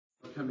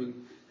coming,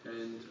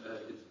 and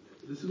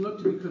this is not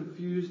to be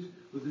confused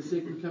with the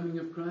second coming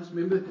of Christ.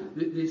 Remember,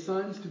 there's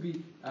signs to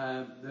be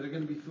that are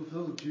going to be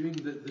fulfilled during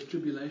the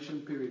tribulation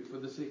period for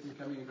the second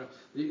coming of Christ.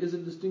 There is a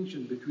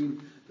distinction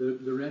between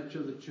the rapture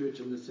of the church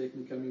and the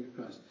second coming of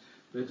Christ.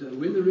 But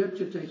when the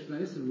rapture takes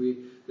place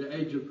and the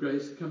age of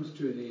grace comes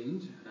to an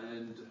end,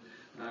 and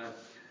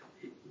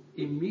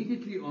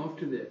immediately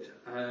after that,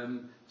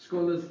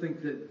 scholars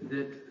think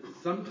that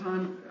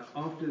sometime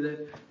after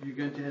that you're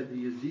going to have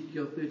the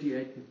Ezekiel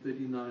 38 and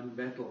 39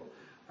 battle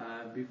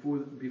before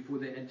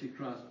the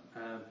Antichrist.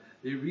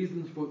 There are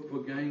reasons for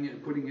going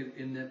and putting it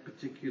in that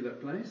particular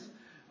place,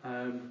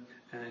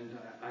 and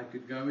I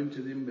could go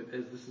into them, but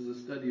as this is a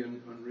study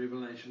on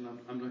Revelation,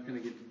 I'm not going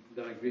to get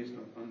digressed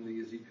on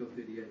the Ezekiel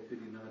 38,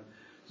 39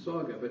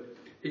 saga, but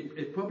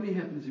it probably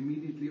happens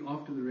immediately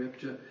after the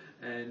rapture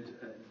and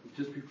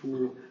just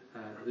before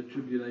the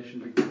tribulation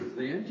begins.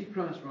 The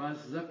Antichrist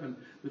rises up, and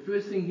the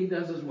first thing he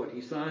does is what?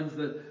 He signs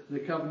the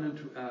covenant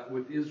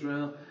with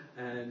Israel,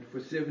 and for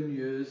 7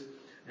 years,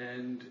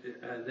 and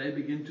they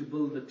begin to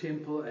build the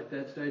temple at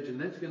that stage, and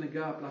that's going to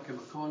go up like a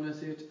Meccano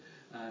set.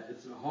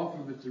 It's half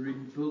of it's already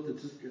built.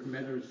 It's just a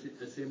matter of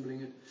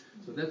assembling it.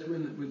 So that's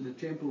when the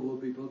temple will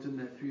be built in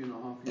that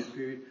 3.5 year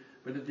period.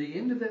 But at the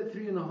end of that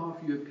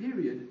 3.5 year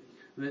period,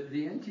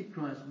 the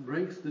Antichrist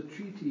breaks the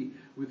treaty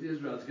with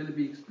Israel. It's going to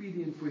be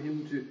expedient for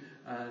him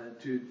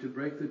to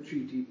break the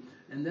treaty,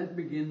 and that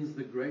begins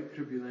the Great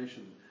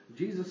Tribulation.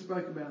 Jesus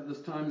spoke about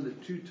this time, the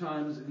 2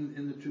 times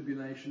in the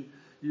tribulation.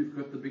 You've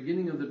got the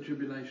beginning of the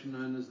tribulation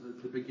known as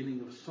the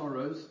beginning of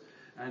sorrows,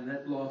 and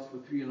that lasts for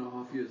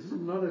 3.5 years. This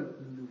is not a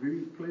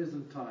very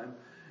pleasant time,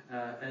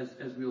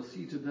 as we'll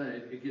see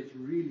today. It gets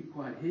really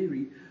quite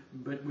hairy,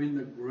 but when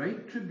the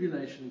Great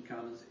Tribulation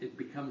comes, it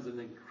becomes an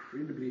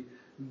incredibly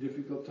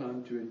difficult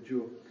time to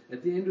endure.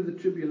 At the end of the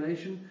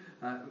tribulation,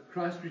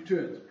 Christ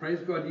returns. Praise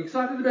God. Are you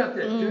excited about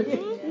that, church?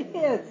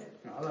 Yes.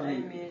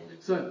 Amen.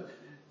 So,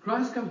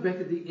 Christ comes back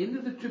at the end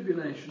of the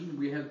tribulation.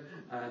 We have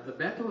the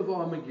Battle of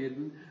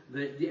Armageddon.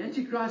 The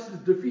Antichrist is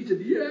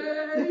defeated.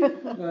 Yay!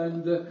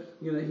 And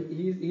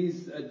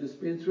he's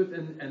dispensed with,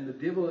 and the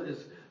devil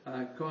is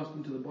cast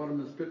into the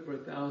bottomless pit for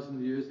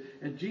 1,000 years.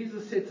 And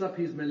Jesus sets up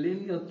his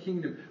millennial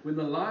kingdom when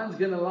the lion's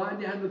going to lie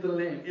down with the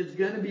lamb. It's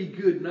going to be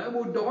good. No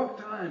more dark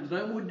times.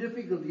 No more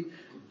difficulty.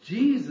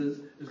 Jesus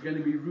is going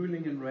to be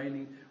ruling and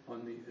reigning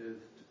on the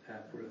earth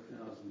for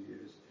 1,000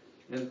 years.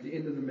 And at the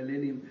end of the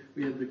millennium,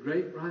 we have the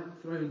great white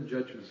throne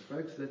judgment.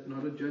 Folks, that's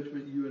not a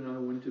judgment you and I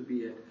want to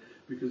be at,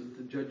 because it's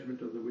the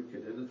judgment of the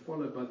wicked. And it's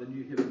followed by the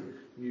new heaven,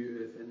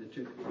 new earth, and the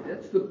church.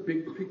 That's the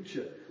big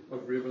picture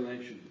of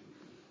Revelation.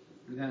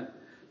 Now,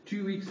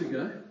 2 weeks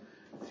ago,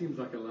 it seems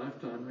like a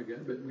lifetime ago,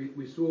 but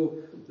we saw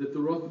that the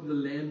wrath of the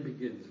Lamb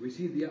begins. We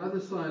see the other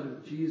side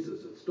of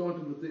Jesus. It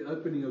started with the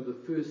opening of the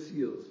first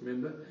seals,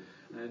 remember?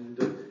 And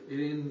it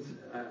ends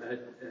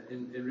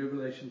in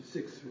Revelation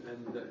 6,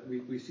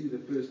 and we see the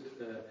first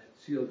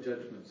seal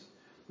judgments.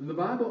 And the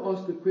Bible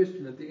asks the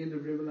question at the end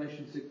of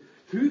Revelation 6,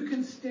 who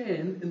can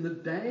stand in the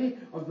day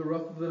of the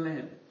wrath of the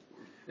Lamb?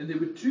 And there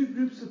were 2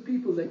 groups of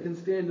people that can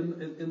stand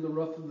in the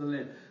wrath of the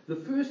Lamb. The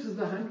first is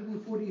the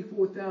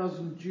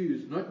 144,000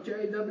 Jews, not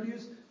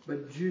JWs,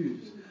 but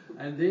Jews.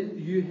 And then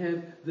you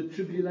have the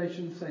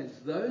tribulation saints,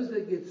 those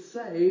that get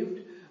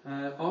saved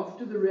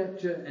after the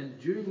rapture and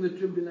during the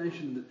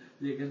tribulation.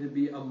 There are going to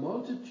be a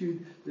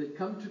multitude that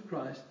come to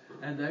Christ,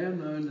 and they are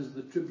known as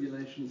the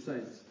tribulation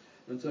saints.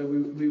 And so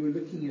we were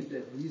looking at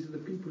that. These are the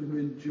people who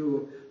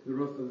endure the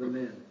wrath of the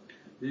Lamb.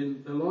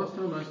 Then the last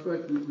time I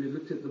spoke, we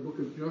looked at the book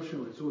of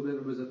Joshua and saw that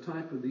it was a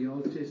type of the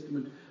Old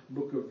Testament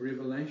book of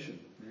Revelation.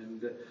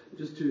 And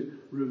just to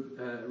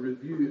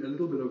review a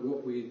little bit of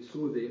what we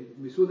saw there,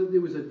 we saw that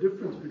there was a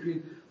difference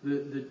between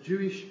the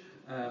Jewish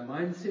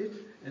mindset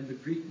and the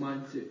Greek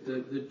mindset.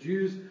 The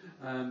Jews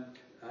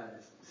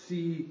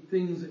see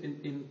things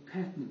in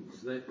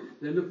patterns.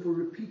 They look for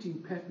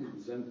repeating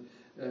patterns, and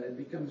it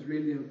becomes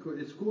really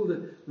important. It's called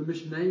the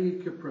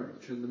Mishnaic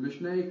approach, and the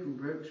Mishnaic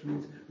approach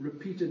means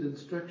repeated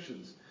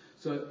instructions.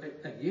 So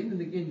again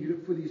and again you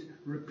look for these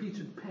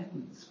repeated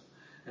patterns,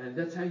 and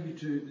that's how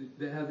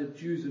how the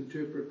Jews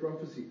interpret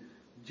prophecy.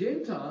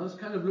 Gentiles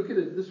kind of look at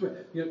it this way: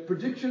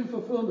 prediction,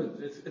 fulfillment.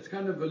 It's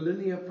kind of a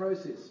linear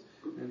process,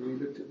 and we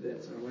looked at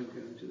that, so I won't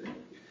go into that.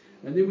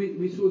 And then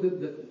we saw that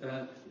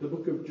the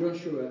book of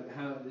Joshua,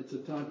 how it's a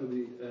type of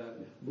the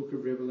book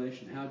of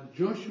Revelation, how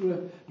Joshua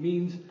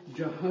means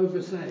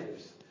Jehovah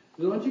saves.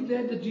 But aren't you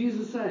glad that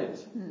Jesus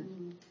saves?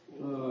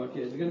 Oh, okay,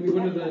 it's going to be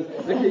one of those.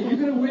 Okay, you're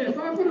going to win. If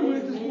I've got to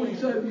work this morning,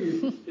 so have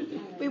you.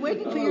 We're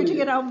waiting for you to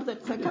get on with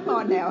it, so come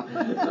on now.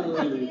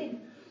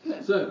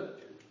 So,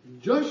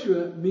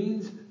 Joshua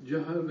means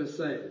Jehovah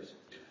saves.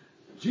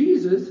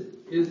 Jesus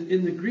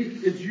in the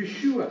Greek is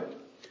Yeshua.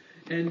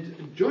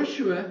 And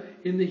Joshua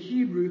in the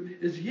Hebrew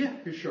is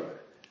Yahushua.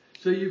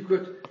 So you've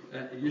got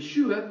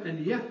Yeshua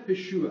and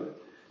Yahushua.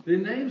 Their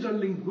names are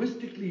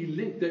linguistically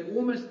linked. They're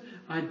almost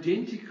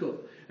identical.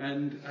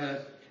 And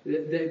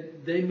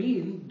they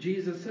mean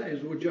Jesus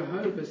saves or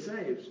Jehovah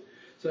saves.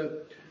 So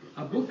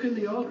a book in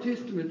the Old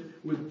Testament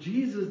with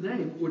Jesus'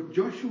 name or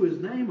Joshua's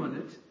name on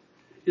it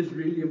is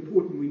really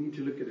important. We need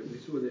to look at it. We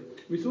saw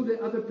that. We saw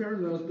there are other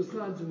parallels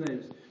besides the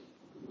names.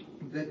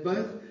 That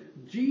both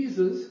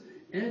Jesus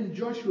and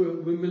Joshua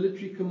were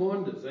military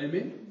commanders.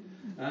 Amen?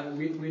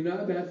 We know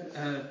about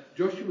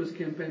Joshua's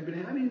campaign, but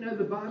how do you know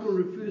the Bible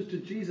refers to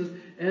Jesus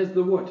as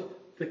the what?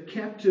 The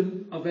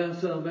captain of our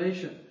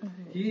salvation.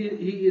 He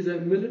is a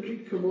military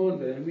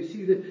commander, and we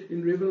see that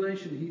in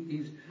Revelation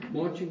he's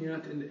marching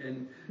out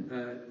and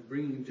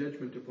bringing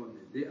judgment upon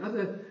them. The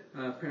other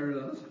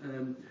parallels,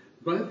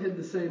 both had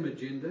the same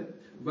agenda.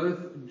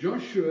 Both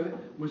Joshua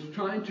was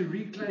trying to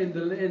reclaim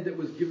the land that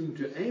was given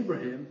to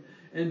Abraham,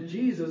 and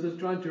Jesus is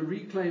trying to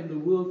reclaim the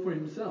world for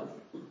himself.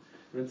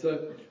 And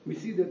so we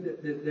see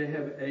that they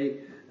have a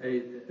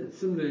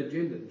similar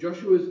agenda.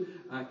 Joshua's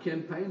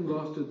campaign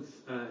lasted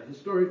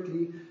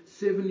historically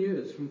 7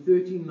 years, from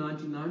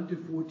 1399 to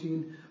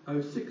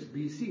 1406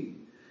 BC.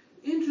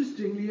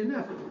 Interestingly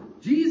enough,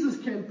 Jesus'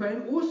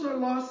 campaign also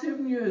lasts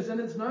 7 years, and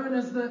it's known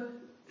as the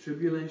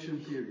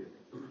tribulation period.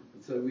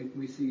 And so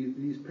we see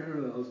these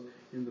parallels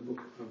in the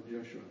book of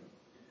Joshua.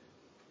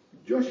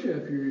 Joshua,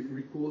 if you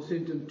recall,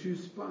 sent in 2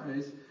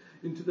 spies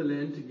into the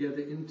land to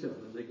gather intel.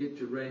 And they get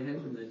to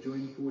Rahab and they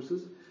join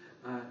forces.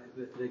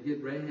 They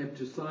get Rahab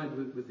to side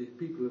with the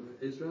people of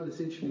Israel.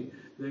 Essentially,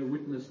 they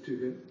witness to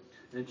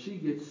her. And she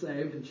gets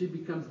saved, and she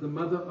becomes the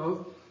mother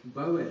of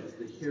Boaz,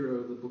 the hero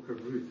of the book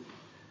of Ruth.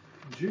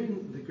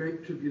 During the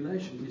Great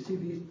Tribulation, you see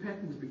these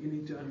patterns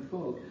beginning to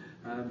unfold.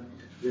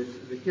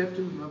 The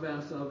captain of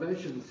our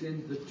salvation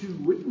sends the 2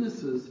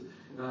 witnesses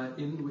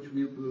in, which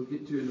we'll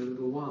get to in a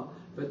little while.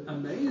 But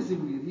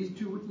amazingly, these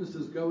 2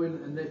 witnesses go in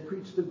and they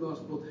preach the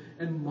gospel,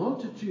 and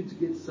multitudes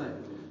get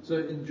saved. So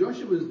in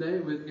Joshua's day,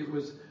 it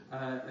was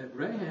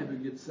Rahab who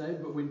gets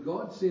saved, but when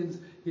God sends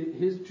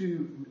his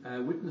 2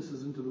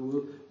 witnesses into the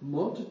world,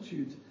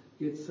 multitudes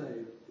get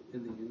saved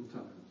in the end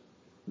times.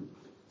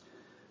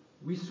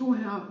 We saw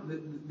how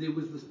there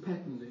was this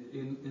pattern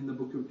in the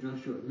book of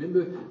Joshua.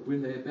 Remember,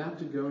 when they're about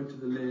to go into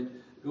the land,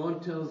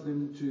 God tells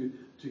them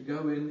to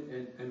go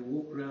in and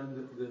walk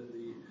around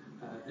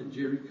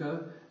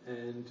Jericho,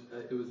 and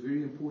it was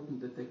very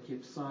important that they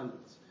kept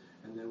silence.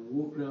 And they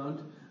walk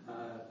around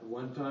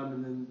one time,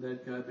 and then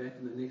they'd go back,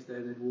 and the next day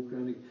they'd walk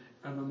around again.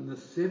 And on the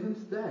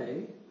 7th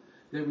day,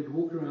 they would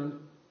walk around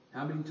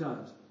how many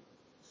times?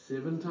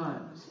 7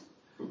 times.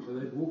 So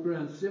they'd walk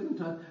around 7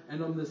 times,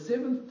 and on the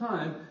 7th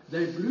time,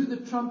 they blew the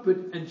trumpet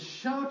and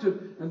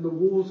shouted, and the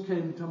walls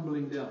came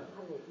tumbling down.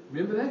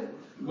 Remember that?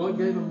 God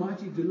gave a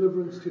mighty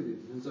deliverance to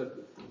them. And so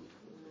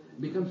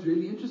it becomes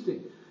really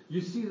interesting. You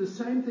see the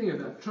same thing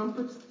about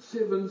trumpets,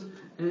 7s,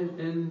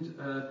 and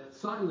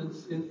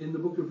silence in the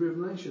book of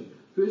Revelation.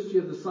 First you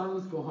have the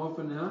silence for half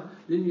an hour,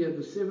 then you have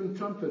the 7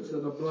 trumpets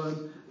that are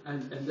blown,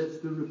 and that's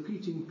the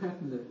repeating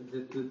pattern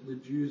that the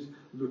Jews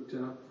looked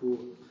out for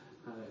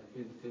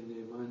in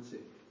their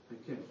mindset.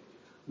 Okay.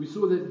 We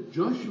saw that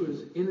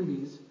Joshua's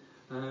enemies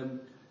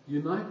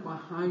unite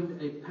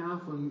behind a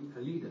powerful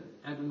leader,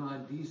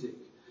 Adonai-Bezek.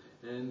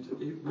 And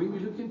when you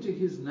look into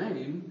his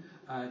name,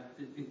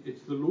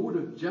 it's the Lord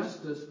of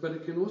justice, but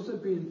it can also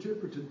be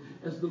interpreted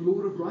as the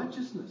Lord of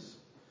righteousness.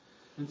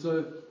 And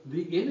so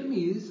the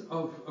enemies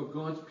of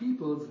God's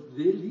people,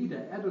 their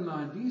leader,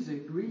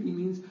 Adonai-Bezek, really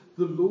means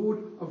the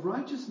Lord of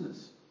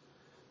righteousness.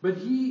 But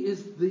he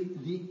is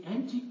the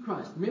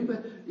Antichrist.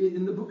 Remember,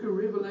 in the book of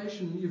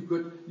Revelation, you've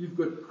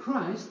got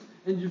Christ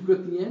and you've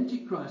got the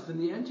Antichrist. And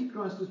the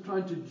Antichrist is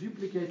trying to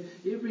duplicate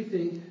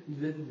everything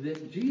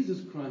that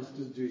Jesus Christ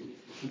is doing.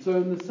 And so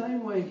in the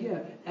same way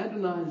here,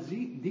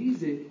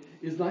 Adonai-Bezek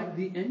is like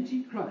the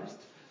Antichrist.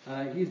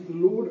 He's the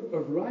Lord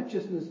of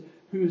righteousness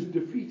who is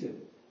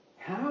defeated.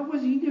 How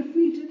was he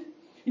defeated?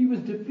 He was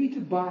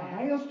defeated by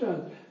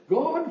hailstones.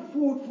 God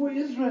fought for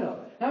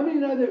Israel. How many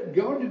know that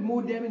God did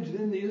more damage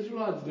than the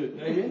Israelites did?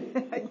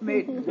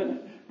 Amen?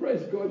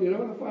 Praise God. You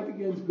don't want to fight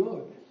against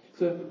God.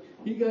 So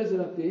he goes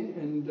out there,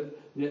 and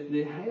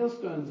the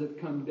hailstones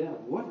that come down.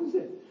 What is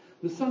it?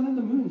 The sun and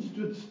the moon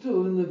stood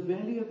still in the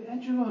valley of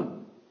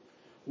Ajalon.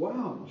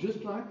 Wow,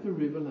 just like the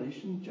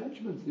Revelation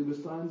judgments. There were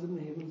signs in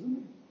the heavens in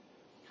there.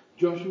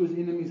 Joshua's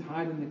enemies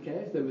hide in the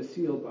caves. They were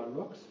sealed by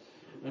rocks,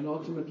 and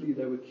ultimately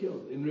they were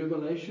killed. In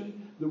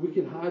Revelation, the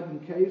wicked hide in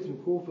caves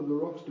and call for the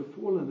rocks to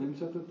fall on them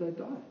so that they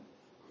die.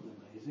 An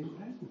amazing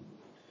pattern.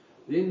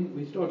 Then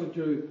we started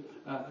to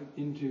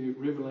into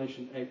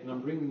Revelation 8, and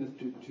I'm bringing this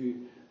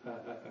to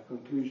a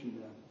conclusion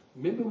now.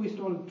 Remember, we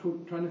started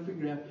trying to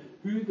figure out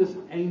who this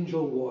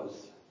angel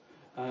was,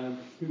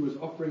 who was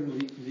offering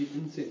the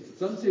incense.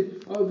 Some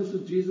said, "Oh, this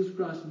is Jesus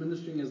Christ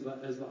ministering as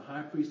the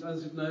high priest."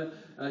 Others said, "No,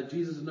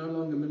 Jesus is no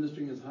longer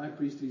ministering as high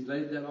priest. He's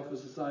laid that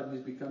office aside and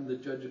he's become the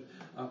judge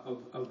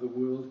of the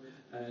world."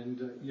 And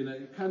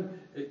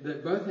they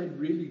both had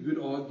really good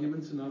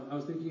arguments. And I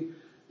was thinking,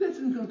 that's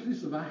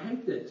inconclusive. I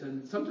hate that.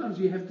 And sometimes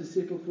you have to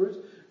settle for it.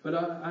 But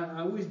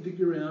I always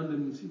dig around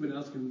and see what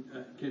else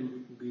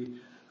can be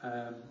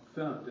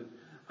found. And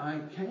I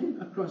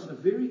came across a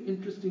very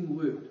interesting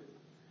word.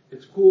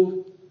 It's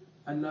called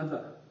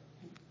another.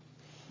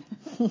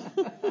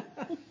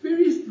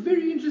 Very,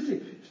 very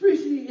interesting,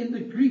 especially in the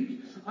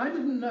Greek. I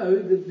didn't know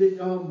that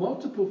there are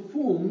multiple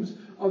forms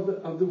of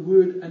the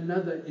word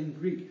another in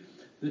Greek.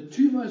 The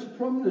two most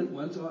prominent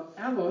ones are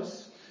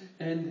allos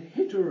and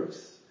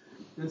heteros.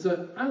 And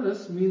so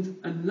allos means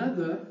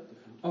another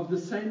of the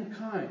same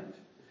kind.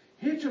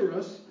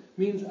 Heteros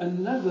means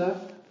another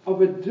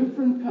of a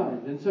different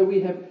kind. And so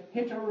we have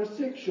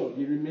heterosexual.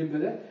 You remember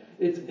that?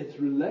 It's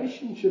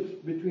relationships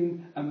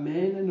between a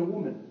man and a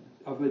woman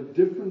of a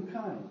different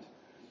kind.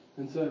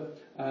 And so,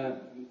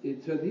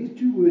 so these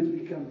two words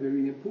become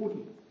very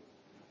important.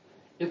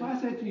 If I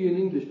say to you in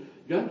English,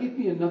 go and get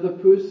me another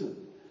person,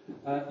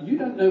 you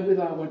don't know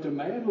whether I want a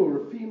male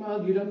or a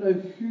female. You don't know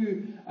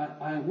who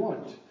I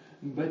want.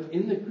 But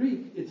in the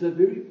Greek, it's a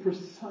very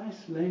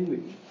precise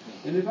language.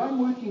 And if I'm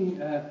working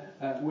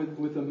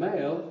with a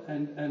male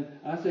and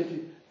I say to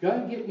you, go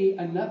and get me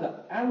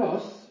another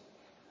allos,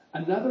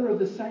 another of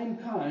the same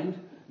kind,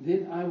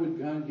 then I would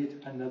go and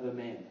get another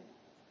man.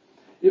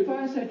 If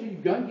I say to you,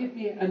 go and get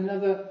me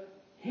another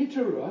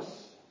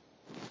heteros,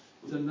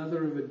 it's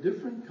another of a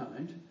different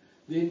kind,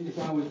 then if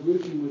I was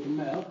working with a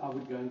male, I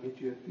would go and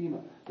get you a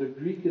female. The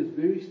Greek is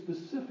very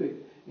specific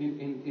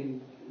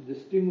in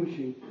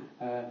distinguishing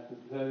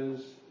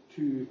those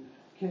two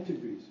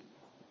categories.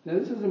 Now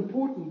this is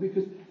important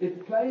because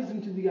it plays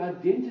into the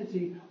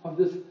identity of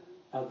this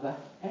other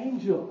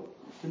angel.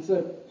 And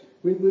so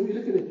when we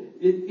look at it,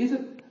 is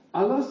it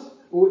allos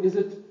or is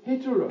it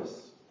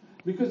heteros?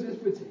 Because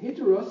if it's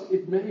heteros,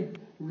 it may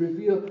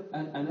reveal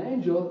an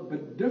angel,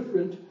 but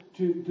different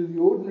to the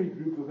ordinary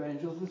group of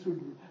angels. This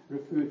would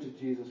refer to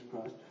Jesus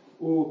Christ.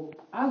 Or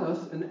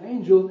allos, an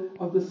angel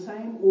of the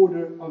same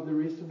order of the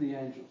rest of the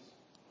angels.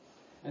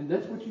 And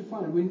that's what you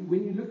find.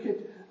 When you look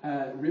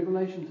at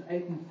Revelations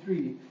 8 and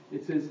 3,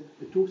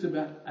 it talks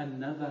about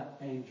another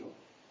angel,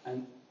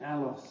 an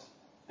allos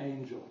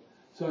angel.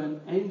 So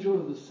an angel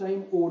of the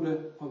same order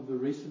of the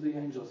rest of the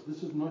angels.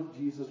 This is not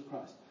Jesus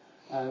Christ.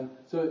 I'm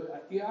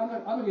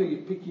not going to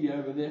get picky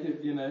over that.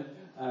 If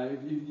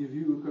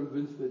you were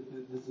convinced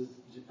that this was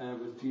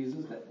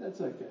Jesus, that's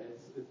okay.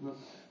 It's not.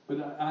 But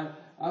I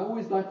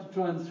always like to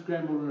try and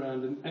scramble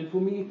around. And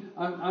for me,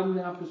 I'm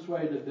now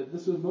persuaded that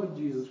this was not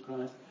Jesus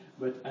Christ,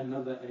 but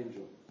another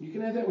angel. You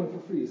can have that one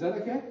for free. Is that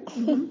okay?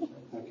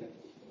 Okay.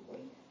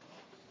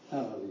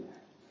 Hallelujah.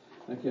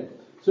 Okay.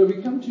 So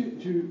we come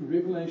to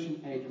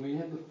Revelation 8, and we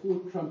have the four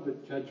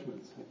trumpet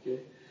judgments. Okay.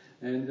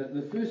 And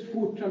the first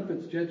four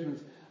trumpets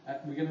judgments,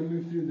 we're going to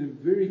move through them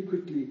very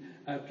quickly,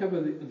 cover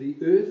the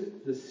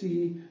earth, the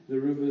sea, the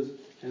rivers,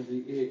 and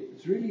the air.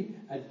 It's really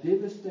a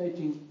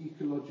devastating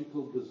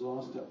ecological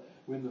disaster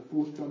when the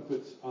four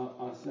trumpets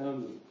are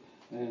sounded.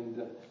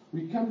 And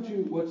we come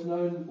to what's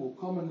known or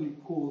commonly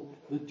called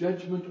the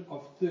judgment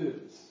of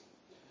thirds.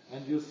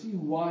 And you'll see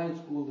why it's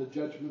called the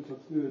judgment of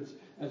thirds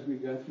as we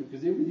go through,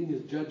 because everything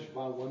is judged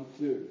by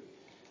 1/3.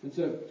 And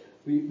so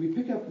we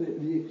pick up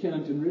the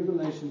account in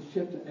Revelation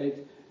chapter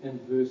 8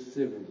 and verse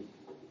 7.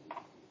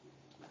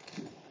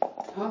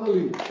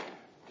 Hallelujah.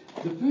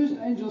 The first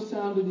angel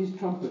sounded his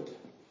trumpet,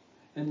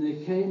 and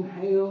there came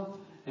hail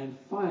and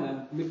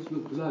fire mixed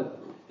with blood,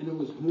 and it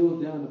was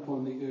hurled down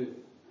upon the earth.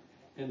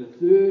 And a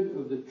third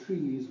of the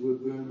trees were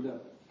burned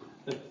up.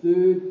 A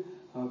third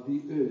of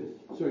the earth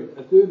was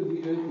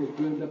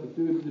burned up, a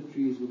third of the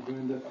trees were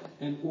burned up,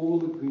 and all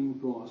the green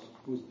grass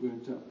was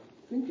burnt up.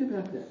 Think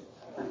about that.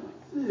 A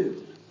third.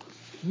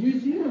 New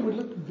Zealand would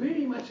look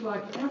very much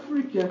like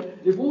Africa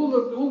if all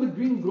the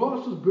green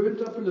grass was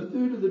burnt up and a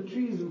third of the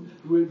trees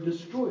were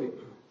destroyed.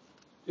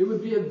 It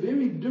would be a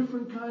very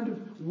different kind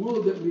of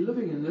world that we're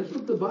living in. That's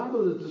what the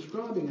Bible is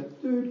describing. A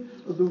third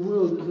of the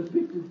world is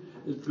affected,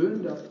 is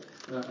burned up,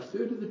 a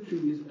third of the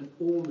trees and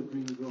all the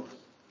green grass.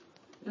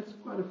 That's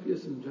quite a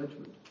fearsome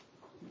judgment.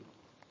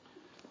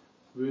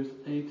 Verse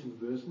 8 and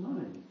verse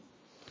 9.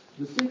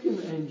 The second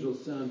angel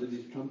sounded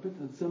his trumpet,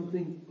 and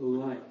something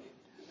like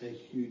a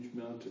huge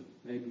mountain,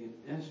 maybe an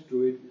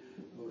asteroid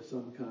of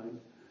some kind,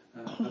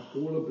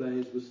 all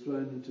ablaze, was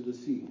thrown into the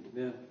sea.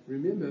 Now,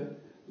 remember,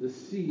 the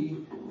sea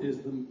is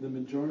the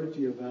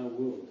majority of our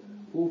world.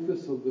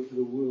 4/5 of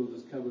the world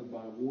is covered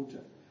by water.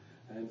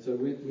 And so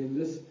when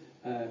this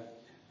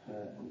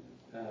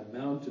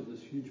mountain,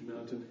 this huge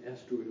mountain,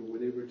 asteroid or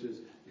whatever it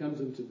is,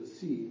 comes into the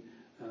sea,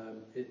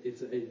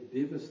 it's a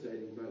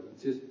devastating moment.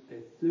 It says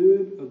a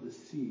third of the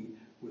sea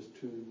was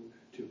turned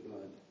to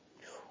blood.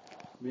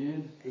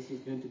 Man, this is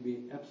going to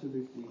be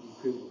absolutely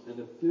incredible. And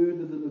a third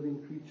of the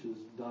living creatures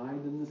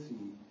died in the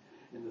sea,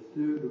 and a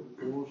third of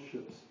all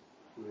ships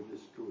were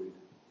destroyed.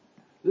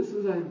 This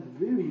is a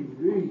very,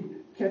 very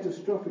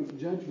catastrophic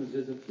judgment,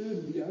 as a third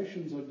of the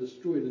oceans are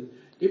destroyed and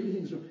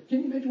everything's wrong. Can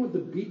you imagine what the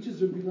beaches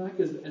would be like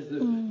as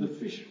the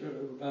fish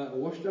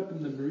washed up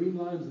in the marine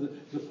lions,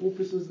 the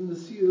porpoises and the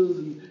seals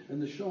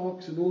and the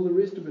sharks and all the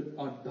rest of it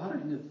are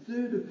dying. A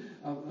third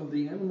of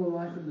the animal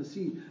life in the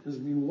sea has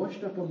been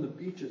washed up on the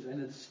beaches, and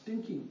it's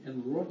stinking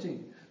and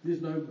rotting.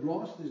 There's no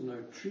grass, there's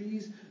no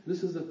trees.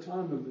 This is a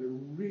time of a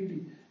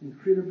really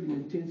incredibly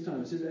intense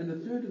time. It says, and a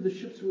third of the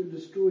ships were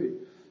destroyed.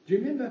 Do you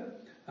remember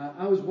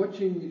I was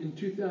watching in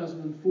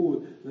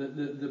 2004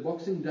 the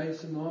Boxing Day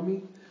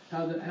tsunami,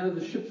 how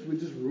the ships would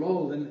just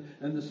roll and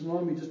the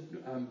tsunami just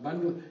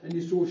bundled, and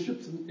you saw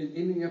ships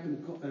ending up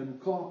in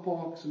car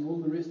parks and all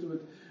the rest of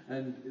it.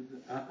 And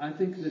I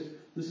think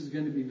that this is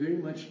going to be very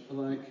much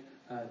like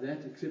that,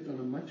 except on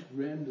a much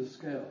grander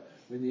scale.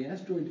 When the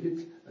asteroid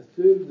hits, a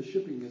third of the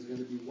shipping is going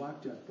to be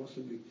wiped out,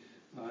 possibly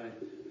by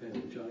a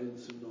giant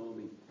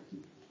tsunami.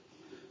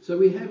 So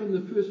we have in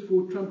the first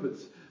 4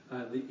 trumpets,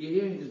 the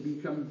air has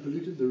become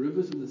polluted, the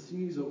rivers and the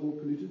seas are all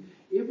polluted,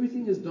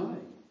 everything is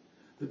dying.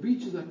 The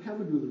beaches are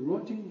covered with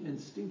rotting and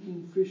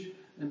stinking fish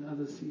and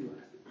other sea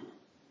life.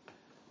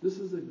 This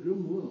is a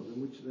grim world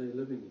in which they're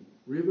living in.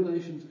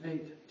 Revelations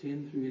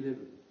 8:10-11.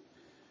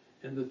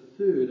 And the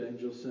third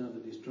angel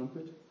sounded his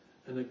trumpet,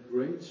 and a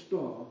great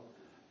star,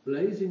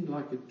 blazing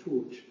like a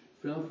torch,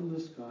 fell from the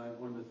sky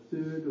on a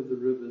third of the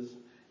rivers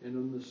and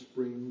on the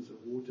springs of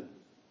water.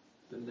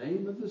 The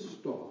name of the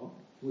star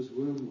was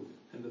Wormwood,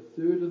 and a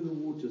third of the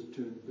waters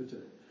turned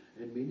bitter,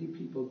 and many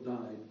people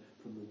died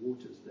from the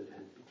waters that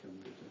had become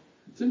bitter.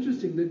 It's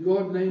interesting that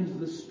God names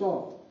the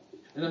star.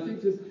 And I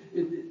think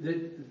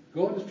that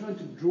God is trying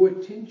to draw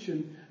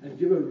attention and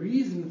give a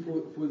reason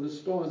for the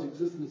star's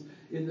existence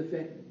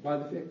by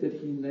the fact that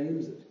he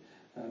names it,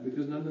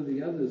 because none of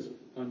the others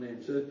are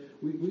named. So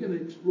we're going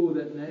to explore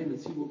that name and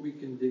see what we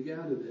can dig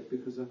out of that,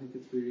 because I think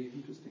it's very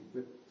interesting.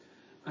 But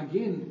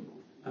again,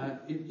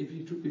 if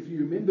you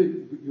remember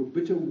your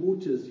bitter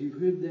waters, you've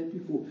heard that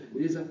before.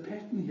 There's a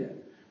pattern here.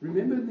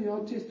 Remember in the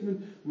Old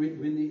Testament,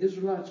 when the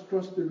Israelites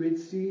crossed the Red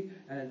Sea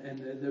and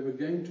they were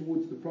going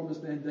towards the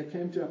Promised Land, they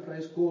came to a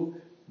place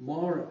called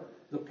Mara,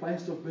 the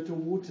place of bitter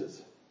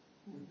waters.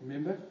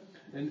 Remember?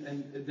 And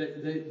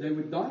they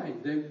would die.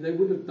 They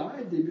would have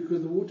died there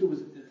because the water was,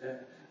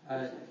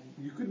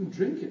 you couldn't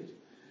drink it.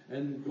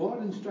 And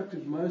God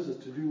instructed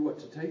Moses to do what?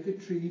 To take a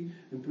tree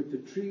and put the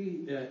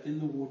tree in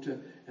the water,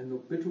 and the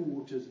bitter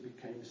waters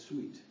became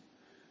sweet.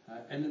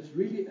 And it's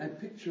really a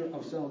picture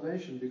of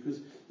salvation,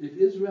 because if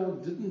Israel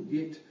didn't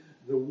get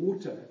the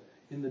water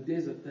in the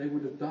desert, they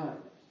would have died.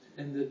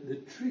 And the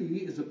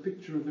tree is a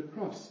picture of the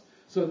cross.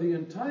 So the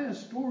entire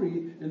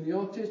story in the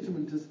Old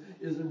Testament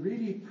is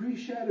really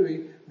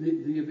pre-shadowing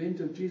the event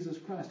of Jesus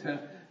Christ, how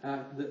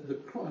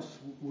the cross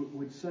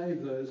would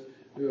save those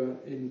who are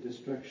in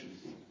destruction.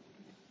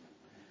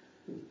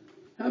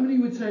 How many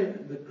would say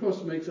the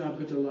cross makes our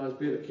bitter lives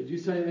better? Could you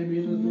say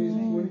amen with me this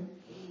morning?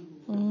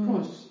 The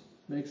cross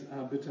makes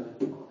our bitter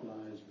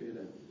lives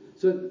better.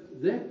 So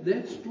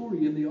that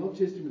story in the Old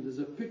Testament is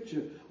a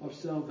picture of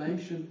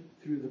salvation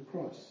through the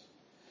cross.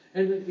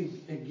 And it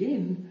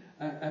again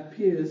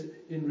appears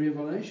in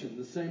Revelation,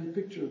 the same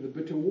picture of the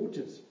bitter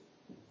waters.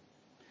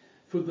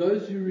 For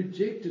those who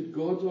rejected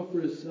God's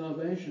offer of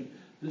salvation,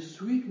 the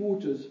sweet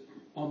waters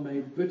are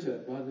made bitter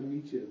by the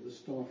meteor, the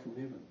star from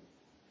heaven.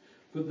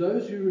 For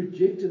those who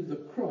rejected the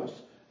cross,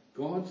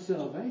 God's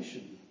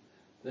salvation,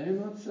 they are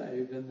not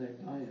saved and they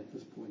die at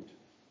this point.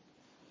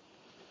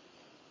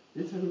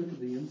 Let's have a look at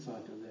the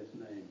insight of that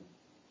name.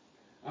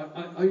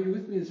 Are you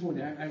with me this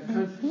morning?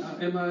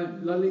 Am I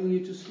lulling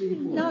you to sleep?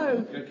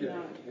 No. Okay.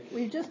 No.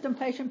 We're just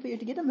impatient for you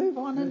to get a move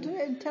on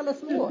and tell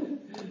us more.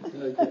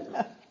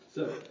 Okay.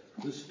 So,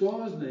 the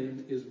star's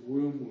name is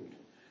Wormwood.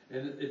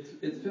 And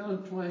it's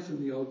found twice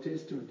in the Old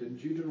Testament, in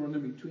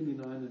Deuteronomy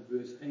 29 and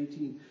verse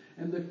 18.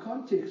 And the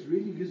context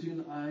really gives you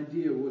an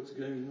idea of what's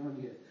going on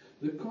here.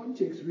 The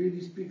context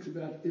really speaks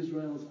about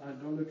Israel's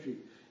idolatry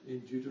in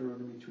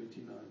Deuteronomy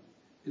 29.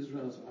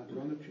 Israel's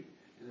idolatry.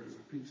 And it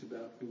speaks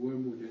about the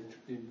wormwood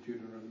in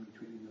Deuteronomy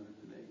 29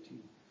 and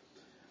 18.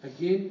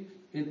 Again,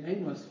 in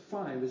Amos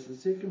 5 is the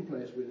second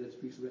place where that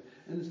speaks about.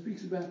 And it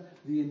speaks about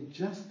the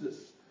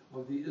injustice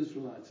of the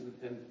Israelites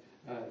and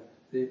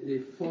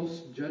their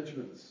false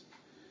judgments.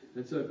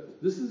 And so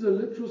this is a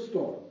literal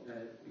star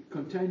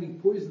containing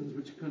poisons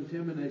which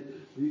contaminate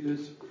the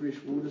earth's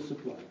fresh water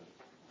supply.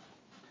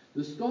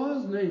 The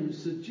star's name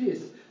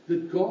suggests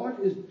that God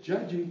is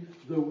judging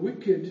the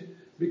wicked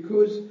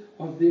because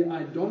of their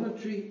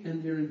idolatry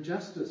and their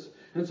injustice.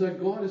 And so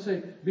God is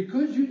saying,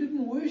 because you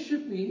didn't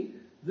worship me,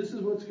 this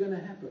is what's going to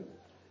happen.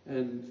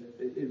 And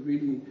it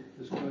really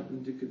is quite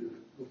indicative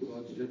of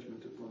God's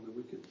judgment upon the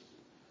wicked.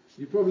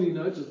 You probably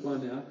noticed by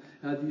now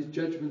how these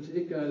judgments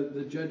echo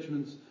the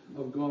judgments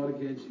of God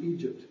against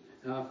Egypt.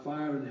 How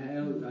fire and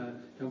hail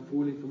come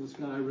falling from the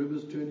sky,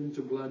 rivers turning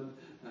to blood,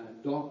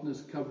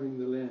 darkness covering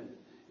the land.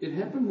 It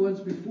happened once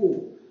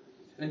before.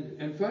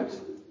 And folks,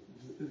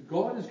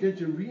 God is going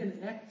to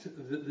reenact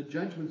the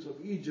judgments of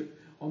Egypt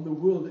on the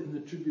world in the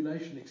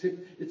tribulation, except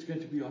it's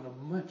going to be on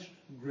a much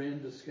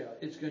grander scale.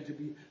 It's going to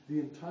be the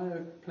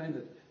entire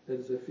planet that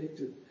is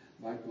affected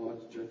by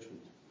God's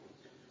judgment.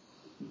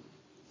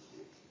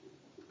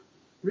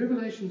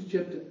 Revelations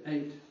chapter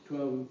 8,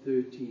 12 and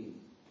 13.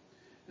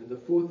 And the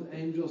fourth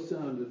angel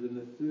sounded, and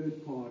a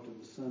third part of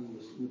the sun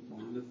was smitten,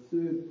 and a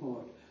third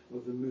part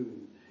of the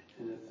moon,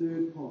 and a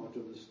third part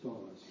of the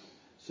stars.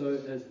 So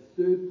as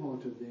the third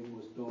part of them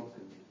was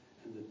darkened,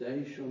 and the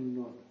day shone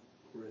not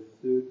for a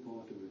third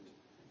part of it,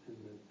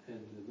 and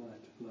the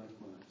night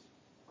likewise.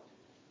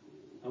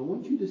 I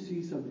want you to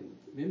see something.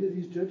 Remember,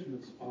 these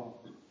judgments are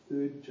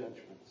third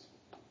judgments.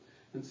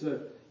 And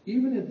so,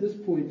 even at this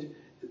point,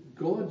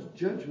 God's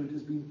judgment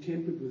has been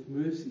tempered with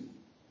mercy,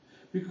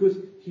 because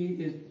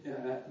He is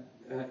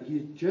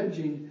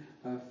judging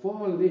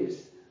far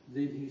less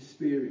than He's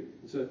sparing.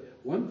 And so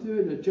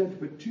 1/3 are judged,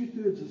 but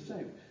 2/3 are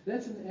saved.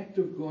 That's an act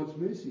of God's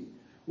mercy.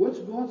 What's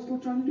God still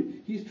trying to do?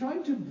 He's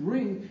trying to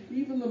bring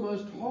even the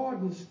most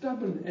hardened,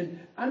 stubborn, and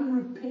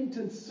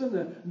unrepentant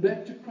sinner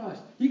back to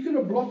Christ. He could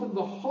have blotted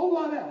the whole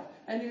lot out,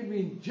 and He'd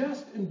been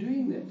just in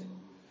doing that.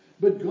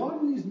 But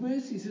God in His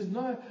mercy says,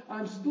 no,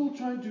 I'm still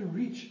trying to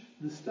reach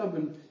the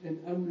stubborn and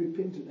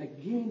unrepentant.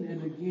 Again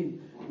and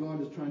again,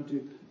 God is trying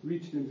to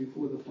reach them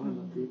before the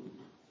final curtain.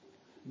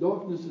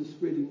 Darkness is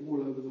spreading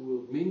all over the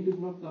world. Men did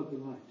not love the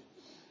light.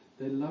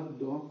 They loved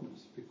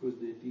darkness because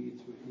their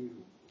deeds were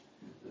evil.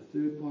 A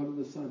third part of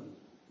the sun,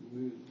 the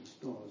moon, the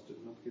stars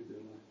did not give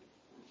their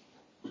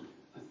light.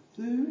 A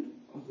third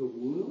of the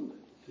world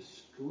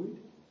destroyed?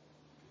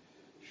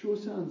 Sure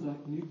sounds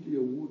like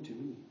nuclear war to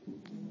me.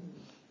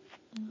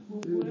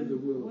 A third of the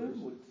world.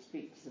 Wormwood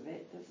speaks of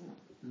it, doesn't it?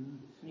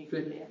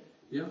 Nuclear. In fact,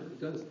 yeah, it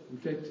does. In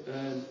fact,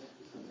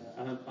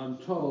 I'm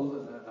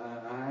told,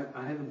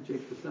 I haven't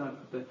checked this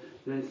out, but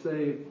they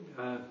say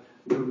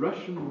the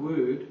Russian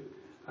word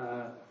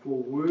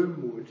for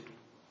wormwood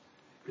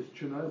is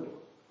Chernobyl.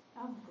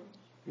 Oh,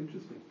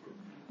 Interesting.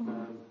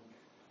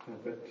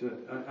 But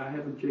I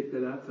haven't checked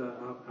that out, so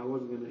I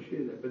wasn't going to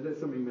share that. But that's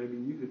something maybe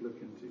you could look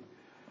into.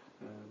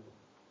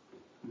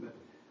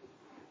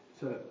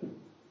 So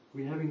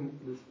we're having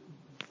a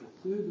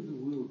third of the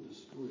world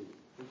destroyed.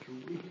 That's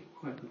really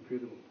quite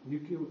incredible.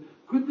 Nuclear.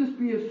 Could this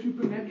be a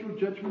supernatural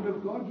judgment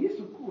of God? Yes,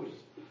 of course.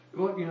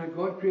 God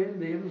created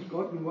the heavens.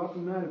 God can wipe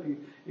them out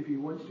if He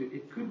wants to.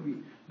 It could be,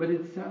 but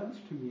it sounds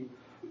to me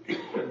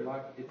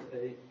like it's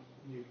a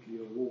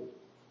nuclear war.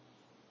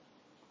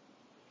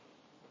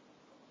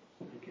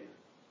 Okay.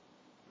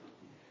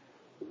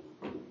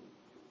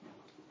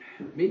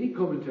 Many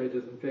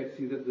commentators, in fact,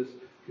 see that this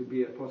could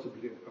be a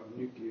possibility of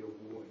nuclear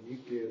war, a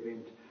nuclear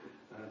event.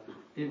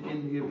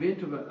 In the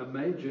event of a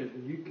major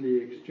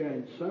nuclear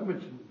exchange, so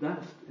much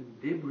dust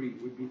and debris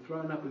would be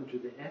thrown up into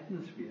the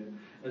atmosphere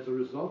as a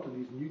result of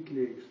these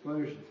nuclear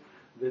explosions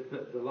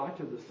that the light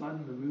of the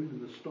sun, the moon,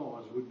 and the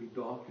stars would be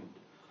darkened.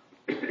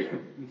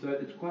 And so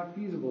it's quite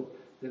feasible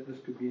that this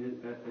could be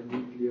a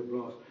nuclear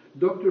blast.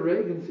 Dr.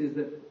 Reagan says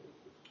that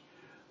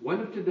one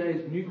of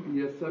today's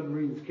nuclear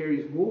submarines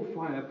carries more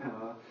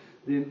firepower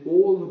than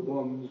all the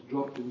bombs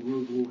dropped in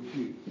World War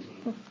II.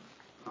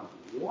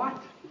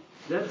 What?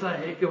 That's a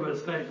heck of a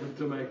statement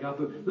to make up.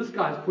 This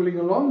guy's pulling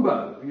a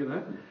longbow,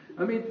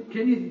 I mean,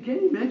 can you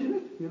imagine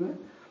it,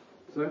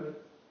 So,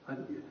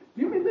 do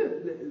you remember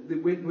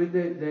when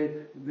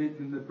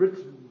the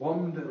Brits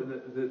bombed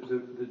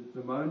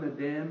the Mona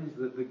dams,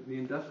 the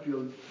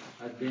industrial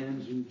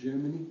dams in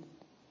Germany?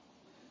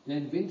 They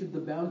invented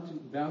the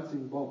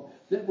bouncing bomb.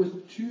 That was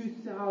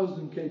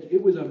 2,000 kg.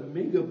 It was a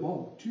mega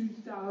bomb,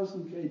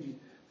 2,000 kg,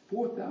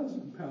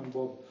 4,000 pound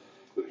bomb.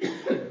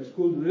 It was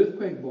called an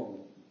earthquake bomb.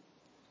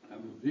 A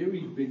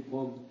very big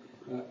bomb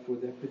for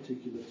that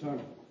particular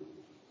time.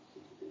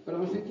 But I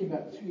was thinking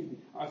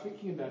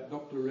about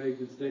Dr.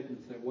 Reagan's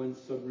statements that one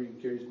submarine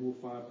carries more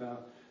firepower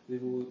than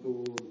all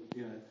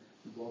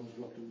the bombs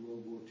dropped in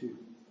World War II.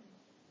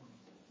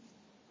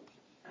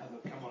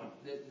 Come on,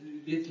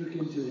 let's look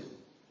into it.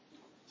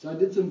 So I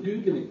did some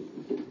Googling,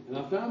 and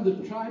I found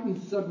the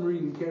Trident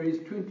submarine carries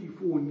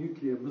 24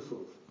 nuclear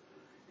missiles.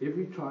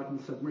 Every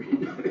Trident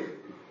submarine.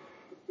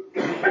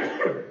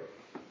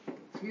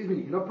 Excuse me,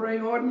 you're not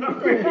praying hard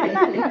enough.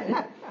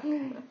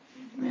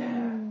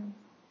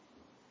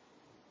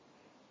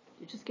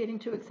 You're just getting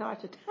too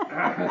excited.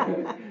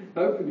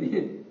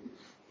 Hopefully.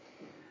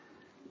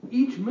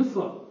 Each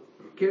missile,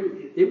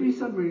 every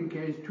submarine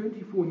carries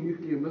 24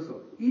 nuclear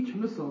missiles. Each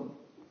missile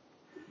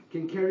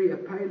can carry a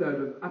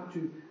payload of up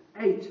to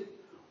 8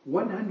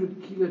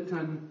 100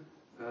 kiloton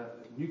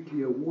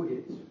nuclear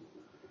warheads.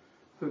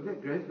 So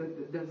that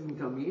doesn't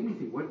tell me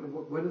anything.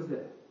 What is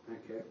that?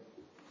 Okay.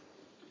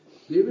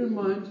 Bear in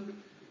mind,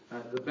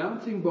 the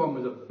bouncing bomb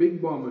is a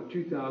big bomb of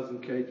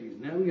 2,000 kgs.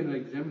 Now we're going to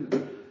examine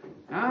it.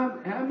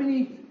 How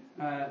many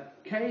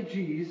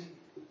kgs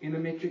in a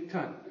metric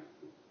ton?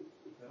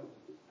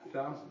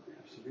 1,000,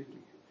 absolutely.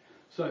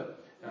 So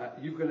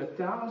you've got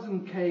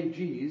 1,000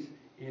 kgs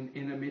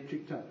in a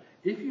metric ton.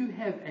 If you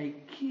have a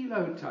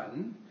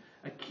kiloton,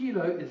 a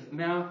kilo is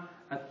now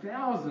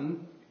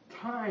 1,000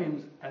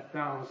 times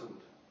 1,000.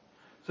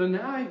 So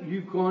now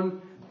you've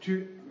gone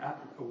to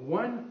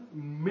 1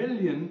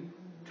 million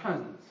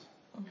tons.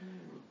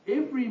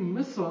 Every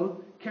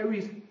missile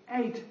carries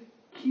 8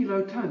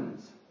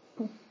 kilotons.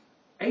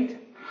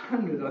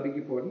 800, I beg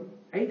your pardon,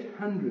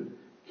 800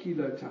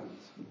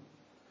 kilotons.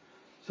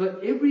 So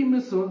every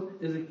missile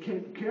is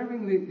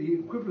carrying the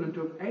equivalent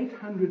of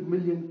 800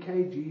 million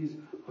kgs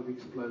of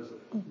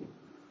explosive.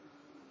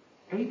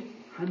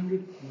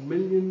 800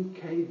 million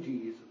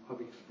kgs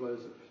of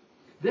explosive.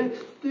 That's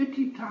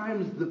 30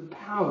 times the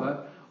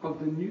power of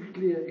the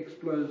nuclear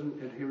explosion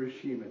at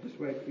Hiroshima. Just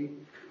wait, please.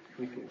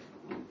 Okay.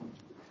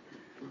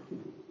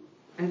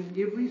 And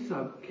every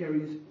sub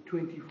carries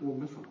 24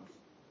 missiles.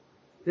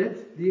 That's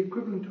the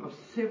equivalent of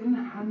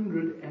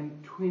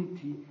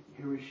 720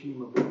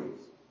 Hiroshima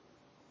bombs.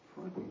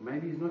 Frightening.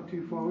 Maybe he's not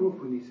too far off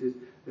when he says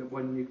that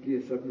one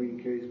nuclear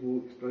submarine carries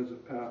more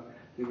explosive power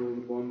than all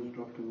the bombs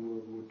dropped in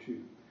World War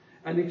II.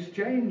 An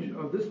exchange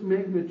of this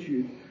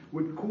magnitude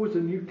would cause a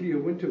nuclear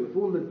winter with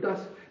all the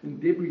dust and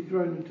debris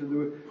thrown into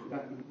the...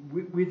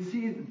 we'd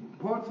see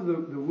parts of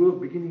the world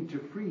beginning to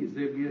freeze.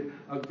 There'd be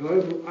a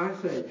global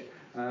ice age.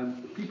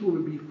 People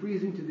would be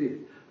freezing to death.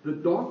 The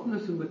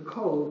darkness and the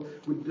cold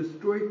would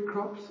destroy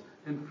crops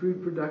and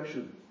food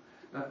production,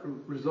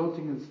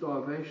 resulting in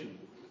starvation.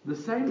 The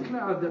same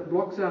cloud that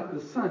blocks out the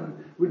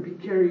sun would be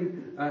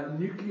carrying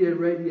nuclear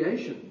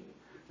radiation.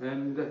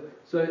 And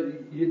so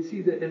you'd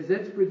see that as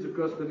that spreads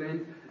across the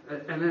land,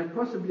 and that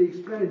possibly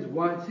explains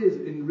why it says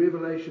in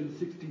Revelation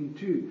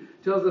 16:2,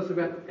 tells us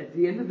about at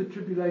the end of the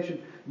tribulation,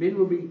 men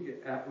will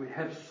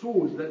have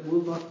sores that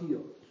will not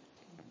heal.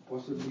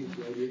 Possibly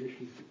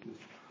radiation sickness.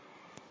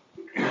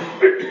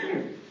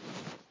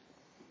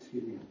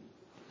 Excuse me.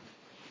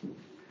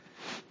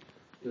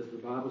 Does the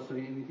Bible say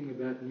anything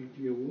about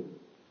nuclear war?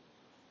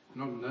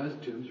 Not in those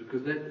terms,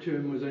 because that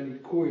term was only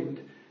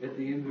coined at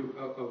the end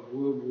of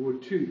World War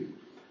II.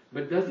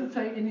 But does it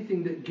say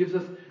anything that gives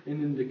us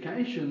an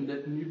indication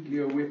that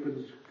nuclear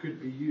weapons could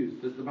be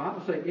used? Does the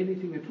Bible say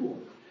anything at all?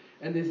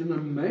 And there's an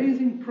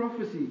amazing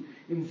prophecy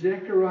in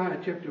Zechariah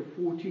chapter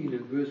 14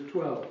 and verse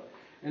 12.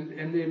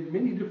 And there are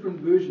many different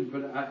versions,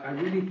 but I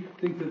really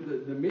think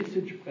that the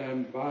Message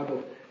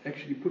Bible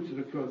actually puts it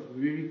across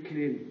very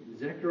clearly.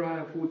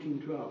 Zechariah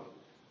 14:12.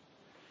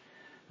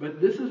 But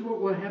this is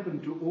what will happen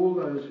to all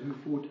those who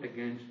fought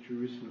against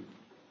Jerusalem.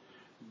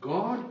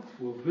 God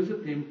will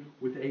visit them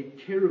with a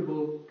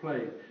terrible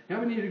plague.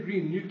 How many would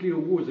agree nuclear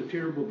war is a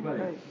terrible plague?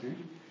 Okay?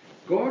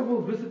 God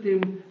will visit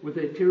them with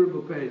a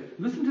terrible plague.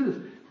 Listen to this.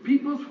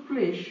 People's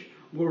flesh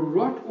will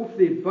rot off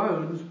their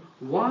bones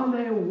while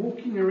they are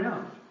walking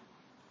around.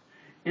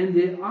 And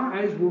their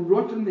eyes will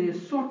rot in their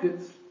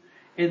sockets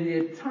and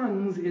their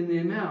tongues in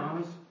their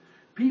mouths.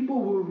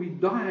 People will be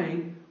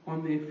dying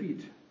on their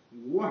feet.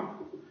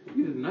 Wow.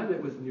 You didn't know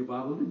that was in your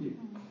Bible, did you?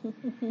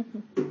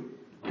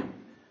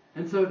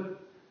 And so,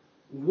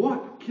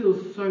 what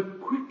kills so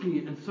quickly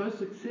and so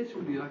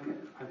successfully like that?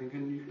 I think a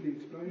nuclear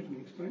explosion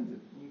explains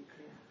it.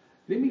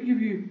 Let me give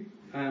you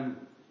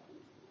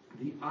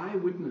the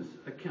eyewitness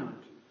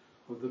account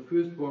of the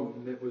first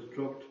bomb that was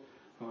dropped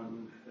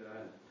on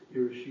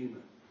Hiroshima.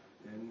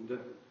 And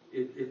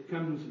it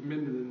comes,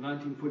 remember, in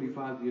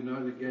 1945, the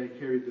Enola Gay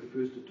carried the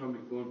first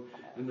atomic bomb,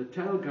 and the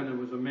tail gunner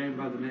was a man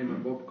by the name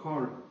of Bob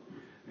Karin.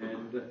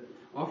 And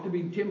after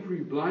being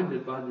temporarily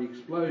blinded by the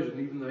explosion,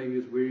 even though he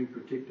was wearing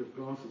protective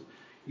glasses,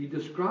 he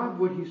described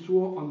what he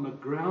saw on the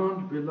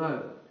ground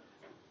below.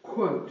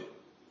 Quote,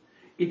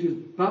 "It is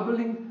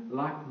bubbling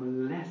like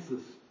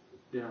molasses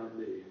down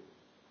there.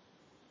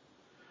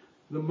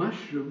 The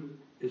mushroom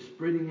is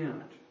spreading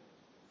out.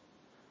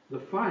 The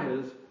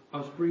fires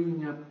are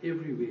springing up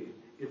everywhere.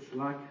 It's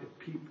like a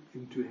peep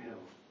into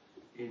hell."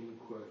 End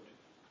quote.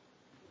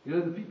 You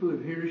know, the people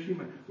of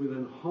Hiroshima,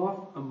 within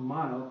half a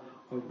mile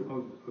of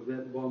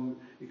that bomb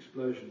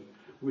explosion,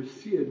 were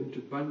seared into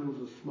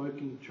bundles of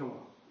smoking char.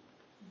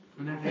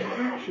 And at a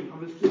fraction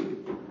of a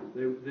second,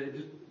 they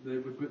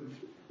would put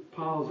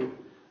piles of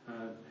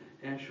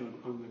ash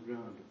on the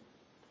ground.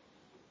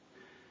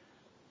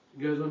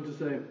 It goes on to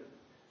say,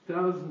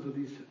 thousands of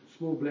these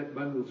small black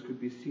bundles could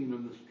be seen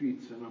on the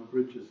streets and on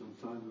bridges and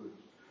sidewalks.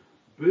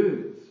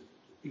 Birds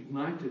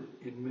ignited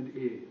in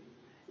mid-air,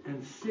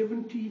 and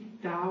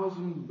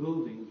 70,000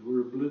 buildings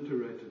were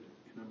obliterated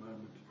in a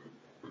moment.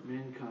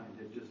 Mankind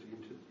had just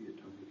entered the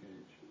atomic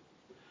age.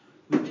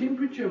 The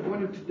temperature of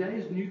one of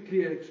today's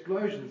nuclear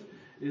explosions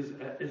is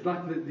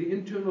like the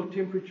internal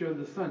temperature of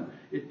the sun.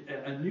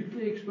 A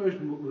nuclear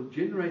explosion will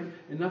generate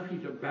enough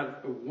heat,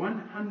 about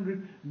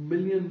 100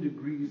 million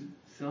degrees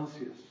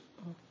Celsius.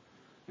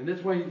 And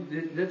that's why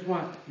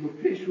your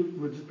flesh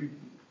will just be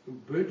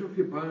burnt off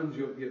your bones,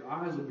 your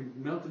eyes will be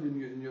melted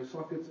in your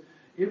sockets,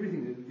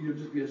 everything. You'll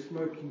just be a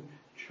smoking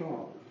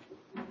char.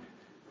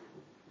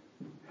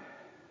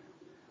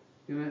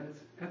 You know,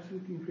 it's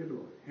absolutely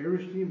incredible.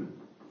 Hiroshima,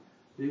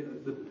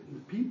 the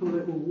people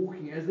that were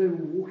walking, as they were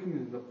walking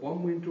and the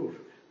bomb went off,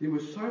 there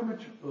was so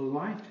much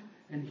light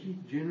and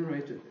heat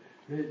generated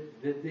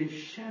that their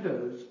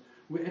shadows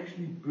were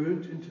actually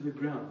burnt into the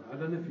ground. I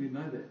don't know if you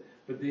know that,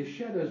 but their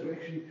shadows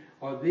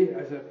are there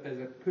as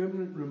a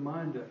permanent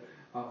reminder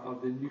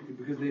of the nuclear,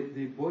 because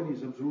their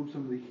bodies absorbed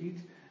some of the heat,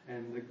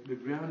 and the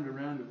ground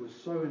around it was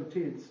so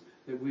intense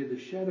that where the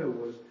shadow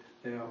was,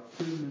 they are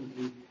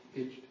permanently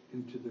etched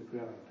into the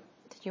ground.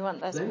 Did you want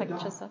those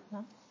pictures up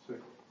now?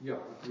 Sorry. Yeah.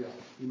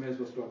 You may as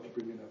well start to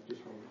bring it up.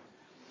 Just hold it.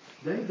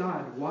 They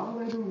died while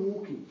they were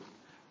walking,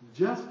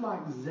 just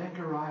like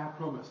Zechariah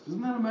promised.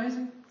 Isn't that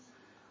amazing?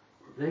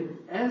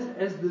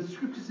 As the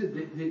scripture said,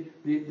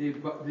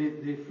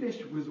 their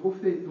flesh was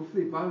off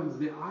their bones,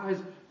 their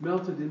eyes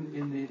melted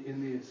in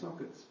their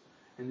sockets,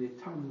 and their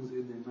tongues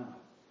in their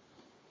mouth.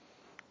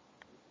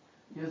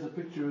 Here's a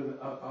picture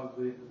of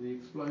the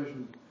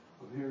explosion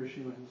of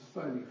Hiroshima.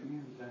 Slowly for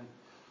you.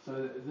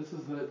 So this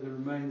is the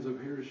remains of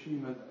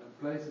Hiroshima.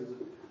 Places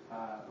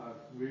are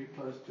very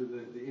close to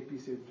the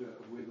epicenter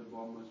of where the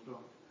bomb was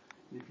dropped.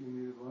 If you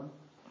move on,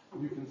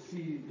 you can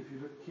see, if you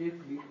look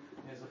carefully,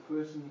 there's a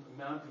person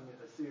mounting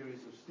a series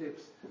of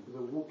steps with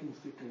a walking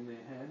stick in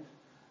their hand,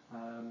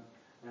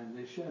 and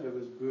their shadow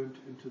is burnt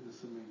into the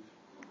cement.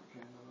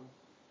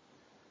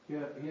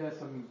 Okay, here are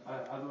some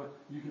other.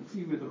 You can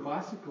see where the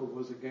bicycle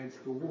was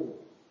against the wall.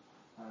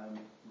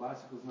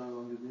 Bicycle's no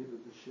longer there,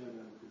 but the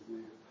shadow is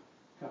there.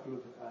 Couple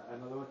of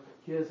another one.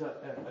 Here's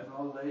an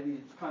old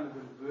lady. It's kind of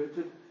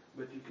inverted,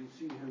 but you can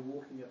see her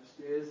walking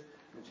upstairs,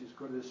 and she's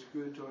got her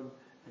skirt on,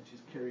 and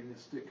she's carrying a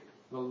stick.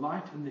 The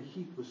light and the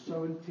heat was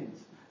so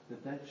intense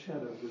that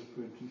shadow was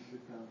burnt into the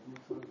ground.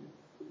 Next one.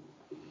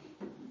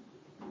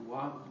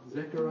 While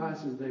Zechariah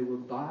says they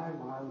will die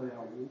while they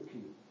are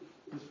walking.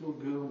 This little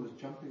girl was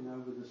jumping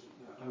over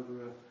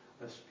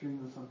a string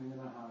or something in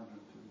a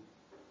hydrant, and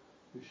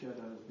her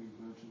shadow has been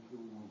burnt into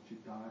the wall. She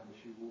died as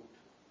she walked.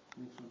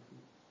 Next one.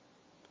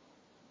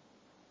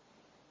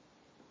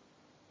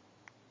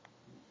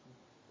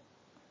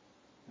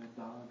 They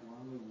died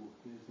while they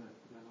walked. There's that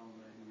old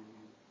lady.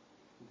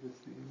 Is this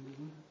the end of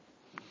it?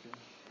 Okay.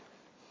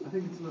 I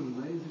think it's an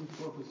amazing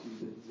prophecy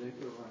that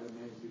Zechariah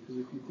made,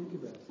 because if you think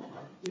about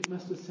it, it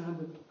must have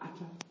sounded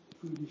utter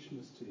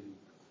foolishness to him.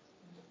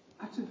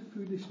 Utter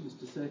foolishness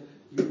to say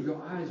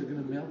your eyes are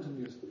going to melt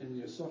in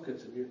your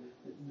sockets, and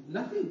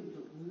nothing.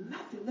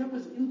 That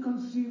was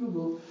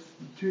inconceivable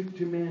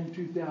to man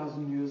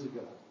 2,000 years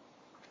ago.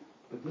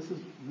 But this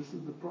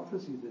is the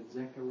prophecy that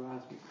Zechariah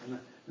made,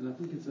 and I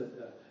think it's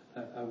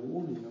a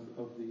warning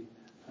of the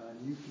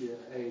nuclear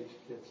age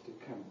that's to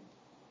come.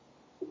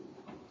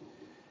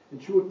 In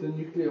short, the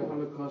nuclear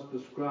holocaust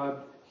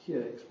described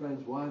here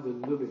explains why the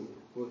living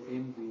will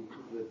envy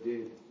the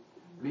dead.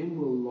 Men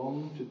will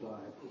long to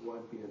die but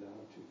won't be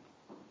allowed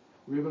to.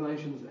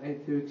 Revelations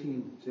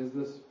 8:13 says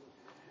this,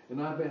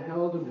 "And I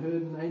beheld and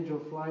heard an angel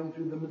flying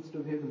through the midst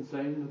of heaven,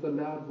 saying with a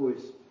loud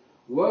voice,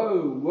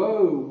 Woe,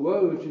 woe,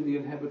 woe to the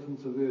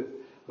inhabitants of earth,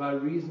 by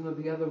reason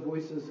of the other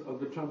voices of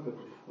the trumpet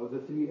of the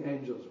three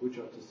angels which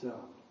are to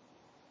sound."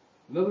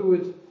 In other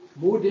words,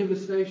 more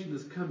devastation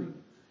is coming.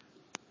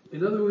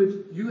 In other words,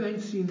 you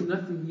ain't seen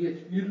nothing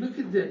yet. You look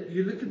at that,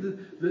 you look at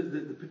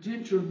the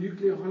potential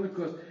nuclear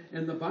holocaust,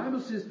 and the Bible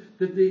says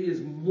that there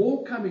is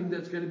more coming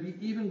that's going to be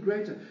even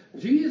greater.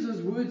 Jesus'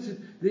 words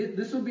said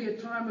this will be a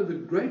time of the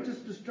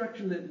greatest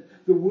destruction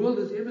that the world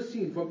has ever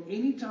seen. From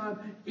any time,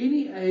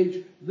 any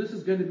age, this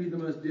is going to be the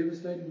most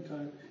devastating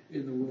time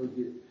in the world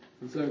yet.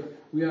 And so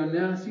we are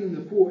now seeing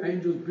the four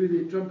angels blew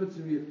their trumpets,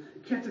 and we have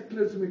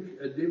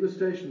cataclysmic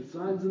devastation,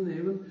 signs in the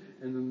heaven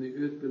and on the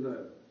earth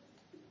below.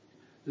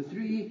 The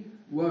three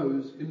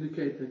woes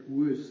indicate that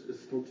worse is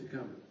still to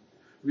come.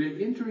 We are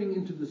entering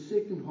into the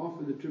second half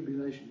of the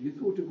tribulation. You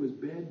thought it was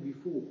bad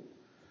before.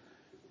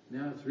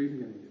 Now it's really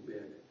going to get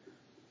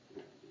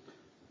bad.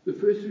 The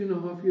first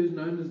 3.5 years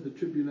known as the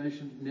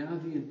tribulation, now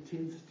the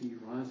intensity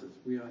rises.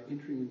 We are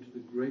entering into the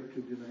great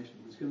tribulation.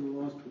 It's going to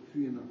last for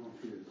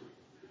 3.5 years.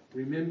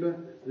 Remember,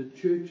 the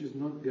church is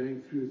not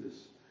going through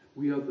this.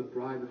 We are the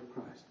bride of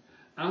Christ.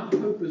 Our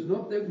hope is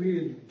not that we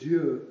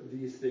endure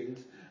these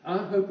things. Our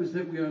hope is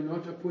that we are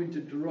not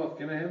appointed to wrath.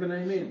 Can I have an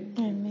amen?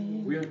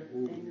 Amen. We are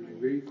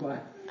very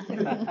quiet. Well,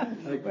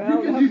 you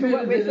can do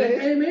better than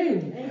that.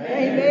 Amen.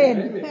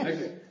 Amen.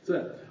 Okay,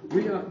 so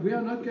we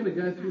are not going to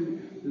go through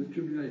the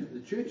tribulation.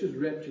 The church is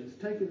raptured. It's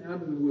taken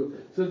out of the world.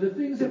 So the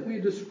things that we're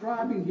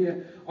describing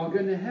here are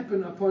going to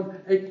happen upon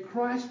a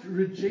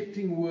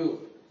Christ-rejecting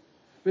world.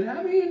 But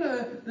how many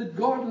know that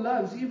God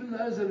loves even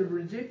those that have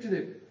rejected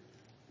Him?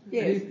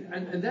 Yes.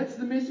 And that's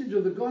the message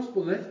of the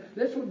gospel.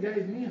 That's what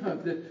gave me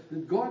hope,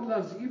 that God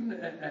loves even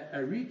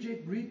a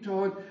reject,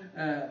 retard,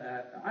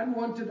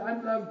 unwanted,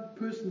 unloved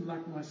person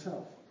like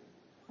myself.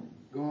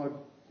 God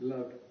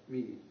loved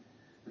me.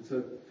 And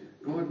so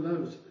God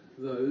loves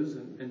those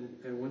and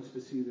wants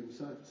to see them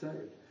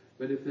saved.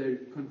 But if they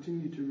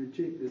continue to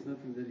reject, there's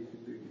nothing that He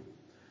can do.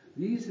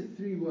 These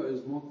three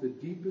woes mark the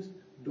deepest,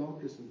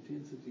 darkest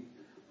intensity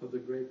of the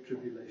Great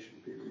Tribulation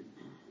period.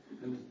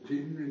 And it's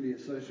generally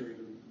associated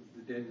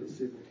with Daniel's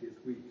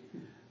 70th week,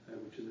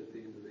 which is at the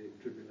end of the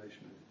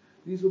tribulation.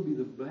 These will be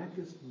the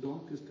blackest,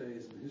 darkest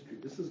days in history.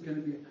 This is going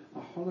to be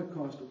a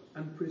holocaust of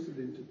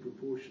unprecedented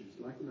proportions,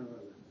 like no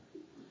other.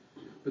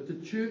 But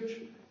the church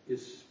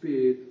is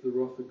spared the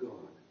wrath of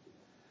God.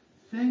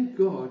 Thank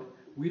God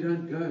we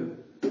don't go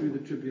through the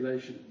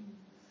tribulation.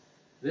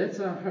 That's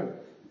our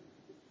hope.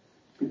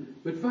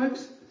 But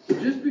folks,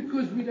 just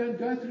because we don't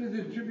go through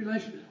the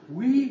tribulation,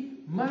 we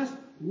must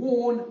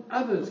warn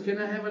others. Can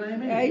I have an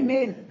amen?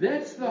 Amen.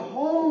 That's the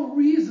whole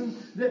reason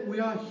that we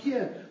are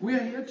here. We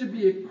are here to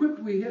be equipped.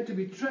 We're here to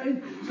be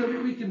trained so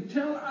that we can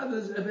tell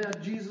others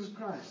about Jesus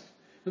Christ.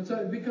 And so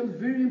it becomes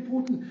very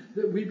important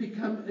that we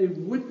become a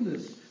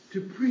witness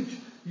to preach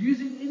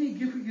using any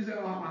gift. You say,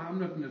 I'm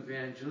not an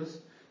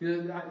evangelist.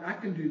 I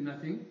can do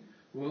nothing.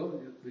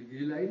 Well,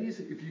 you ladies,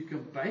 if you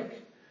can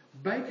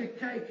bake a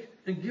cake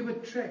and give a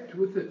tract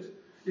with it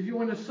If you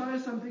want to sow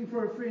something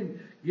for a friend,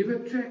 give a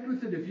tract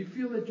with it. If you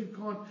feel that you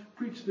can't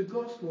preach the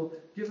gospel,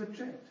 give a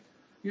tract.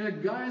 You know,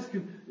 guys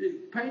can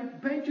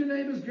paint your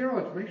neighbor's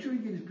garage. Make sure you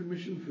get his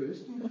permission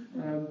first.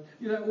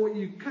 You know, or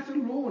you cut a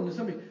lawn or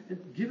something,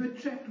 and give a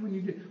tract when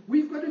you do.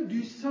 We've got to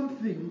do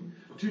something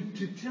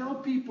to tell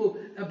people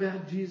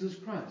about Jesus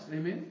Christ.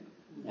 Amen?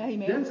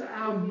 Amen. That's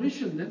our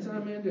mission. That's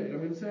our mandate. I'm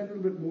going to say a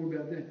little bit more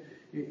about that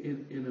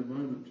in a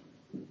moment.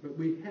 But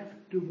we have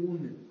to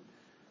warn them.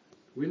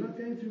 We're not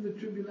going through the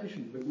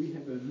tribulation, but we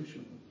have a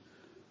mission.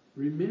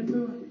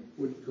 Remember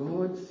what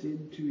God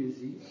said to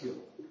Ezekiel.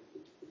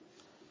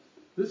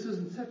 This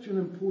is such an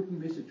important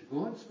message.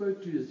 God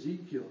spoke to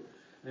Ezekiel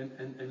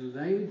and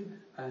laid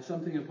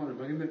something upon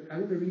him.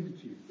 I'm going to read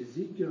it to you.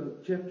 Ezekiel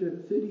chapter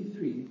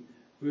 33,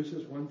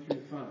 verses 1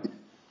 through 5.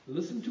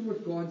 Listen to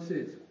what God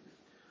says.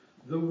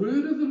 The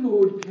word of the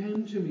Lord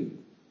came to me.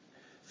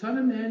 Son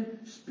of man,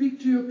 speak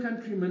to your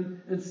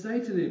countrymen and say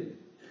to them,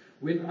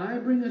 when I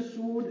bring a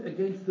sword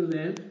against the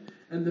land,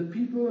 and the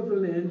people of the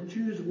land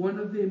choose one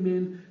of their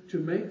men to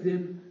make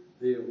them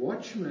their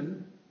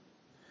watchman,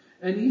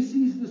 and he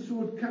sees the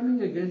sword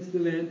coming against the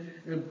land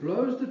and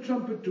blows the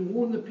trumpet to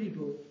warn the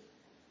people,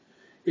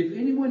 if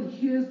anyone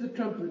hears the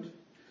trumpet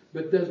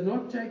but does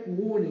not take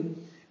warning,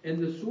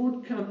 and the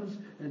sword comes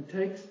and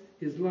takes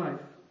his life,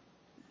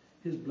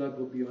 his blood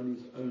will be on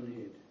his own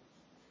head,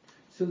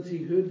 since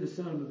he heard the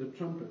sound of the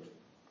trumpet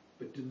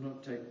but did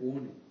not take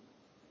warning.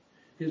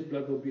 His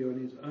blood will be on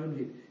his own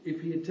head.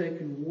 If he had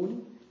taken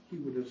warning, he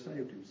would have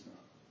saved himself.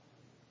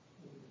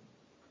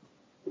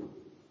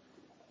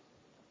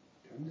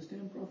 To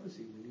understand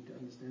prophecy, we need to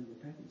understand the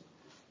patterns.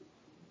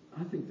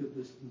 I think that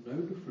this is no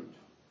different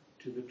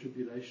to the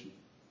tribulation.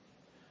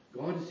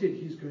 God has said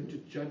he's going to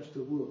judge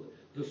the world.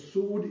 The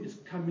sword is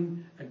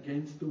coming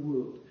against the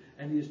world.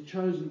 And he has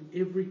chosen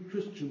every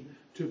Christian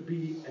to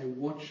be a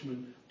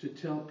watchman to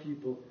tell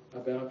people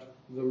about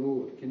the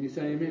Lord. Can you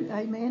say amen?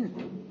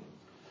 Amen.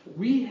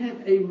 We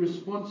have a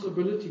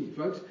responsibility,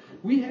 folks.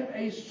 We have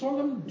a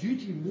solemn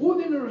duty, more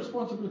than a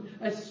responsibility,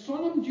 a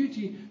solemn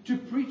duty to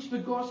preach the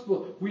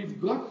gospel. We've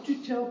got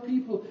to tell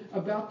people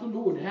about the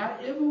Lord.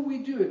 However we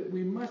do it,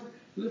 we must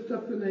lift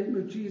up the name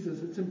of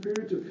Jesus. It's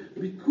imperative.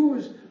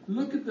 Because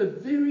look at the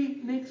very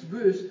next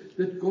verse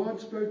that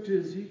God spoke to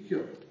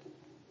Ezekiel.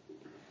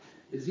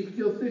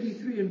 Ezekiel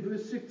 33 and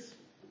verse 6.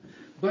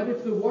 But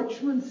if the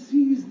watchman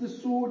sees the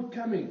sword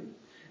coming,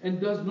 and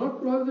does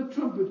not blow the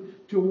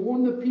trumpet to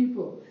warn the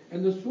people,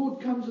 and the sword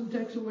comes and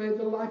takes away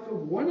the life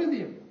of one of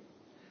them,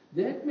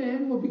 that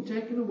man will be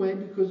taken away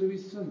because of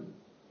his sin.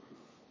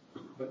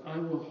 But I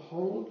will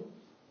hold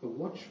the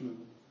watchman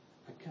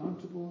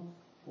accountable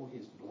for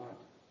his blood.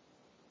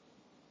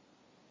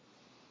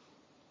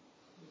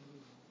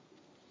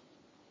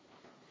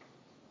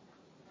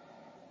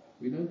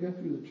 We don't go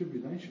through the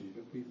tribulation,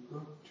 but we've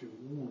got to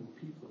warn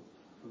people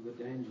of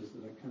the dangers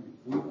that are coming.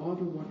 We are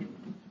the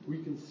watchmen. We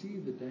can see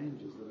the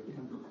dangers that are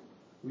coming.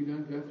 We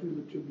don't go through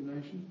the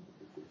tribulation,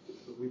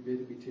 but we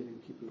better be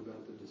telling people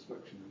about the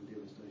destruction and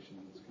devastation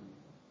that's coming.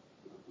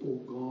 Or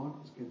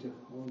God is going to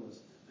hold us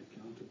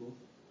accountable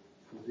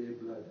for their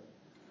blood.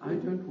 I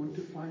don't want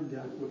to find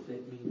out what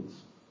that means.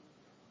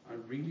 I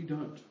really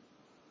don't.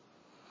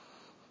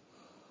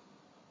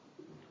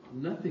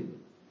 Nothing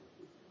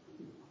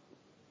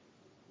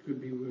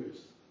could be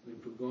worse than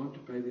for God to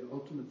pay the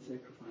ultimate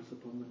sacrifice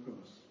upon the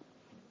cross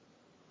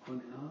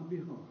on our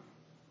behalf,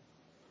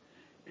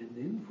 and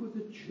then for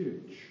the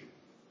church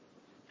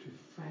to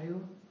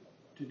fail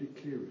to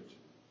declare it.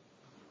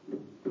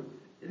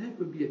 That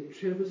would be a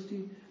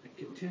travesty, a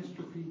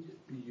catastrophe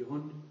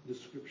beyond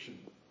description.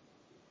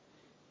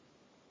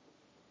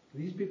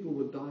 These people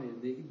will die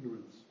in their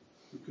ignorance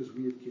because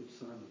we have kept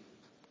silent.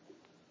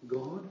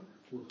 God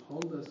will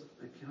hold us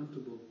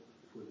accountable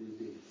for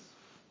their deaths.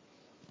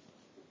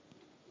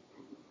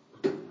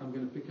 I'm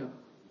going to pick up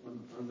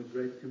on the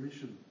Great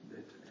Commission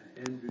that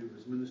Andrew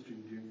was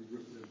ministering during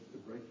the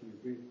breaking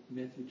of bread.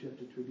 Matthew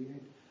chapter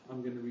 28.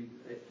 I'm going to read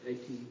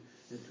 18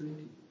 and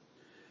 20.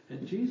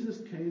 And Jesus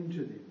came to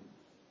them.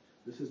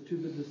 This is to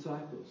the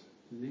disciples.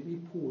 Let me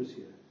pause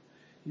here.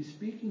 He's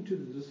speaking to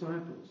the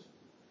disciples.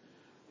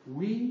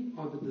 We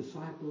are the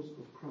disciples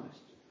of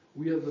Christ.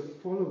 We are the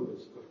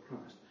followers of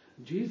Christ.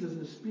 Jesus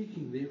is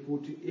speaking, therefore,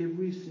 to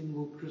every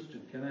single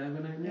Christian. Can I have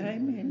an amen?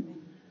 Amen.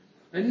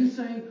 And he's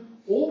saying,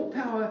 all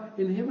power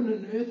in heaven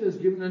and earth is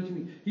given unto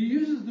me. He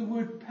uses the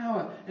word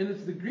power, and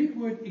it's the Greek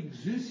word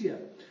exousia.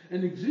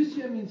 And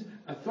exousia means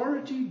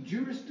authority,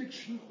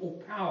 jurisdiction, or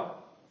power.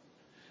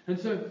 And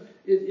so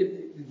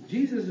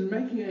Jesus is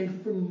making a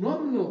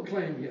phenomenal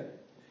claim here.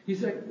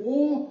 He's saying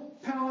all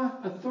power,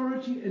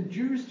 authority, and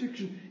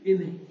jurisdiction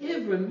in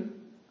heaven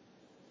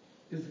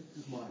is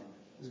mine,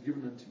 is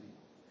given unto me.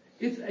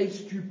 It's a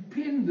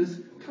stupendous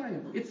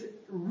claim. It's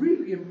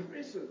really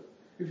impressive.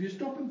 If you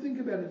stop and think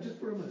about it just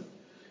for a minute.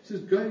 It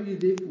says, go ye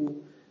therefore,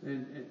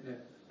 and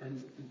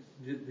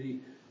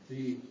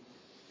the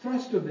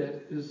thrust of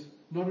that is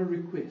not a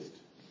request.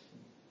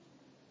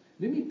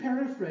 Let me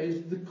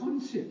paraphrase the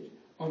concept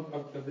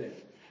of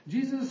that.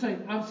 Jesus is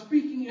saying, I'm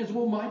speaking as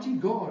Almighty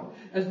God,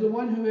 as the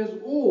one who has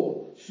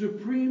all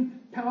supreme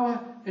power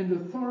and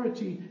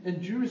authority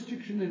and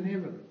jurisdiction in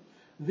heaven.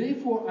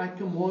 Therefore, I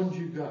command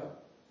you, go.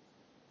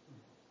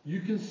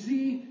 You can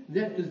see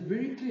that is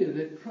very clear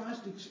that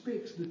Christ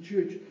expects the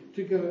church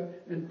to go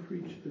and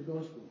preach the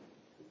gospel.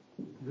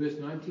 Verse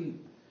 19.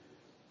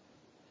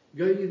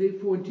 Go ye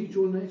therefore and teach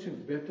all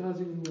nations,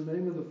 baptizing in the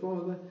name of the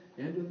Father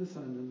and of the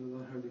Son and of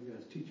the Holy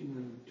Ghost, teaching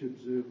them to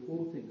observe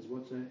all things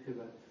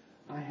whatsoever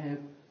I have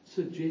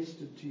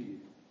suggested to you.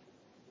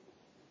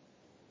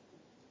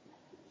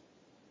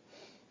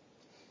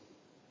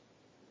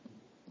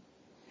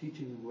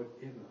 Teaching them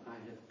whatever I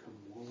have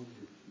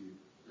commanded you,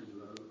 and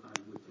lo, I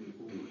am with you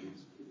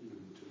always,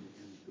 even to the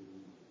end of the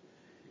world.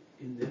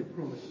 In that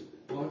promise,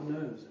 God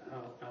knows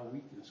our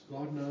weakness.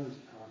 God knows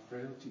our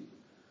frailty.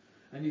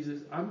 And He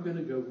says, I'm going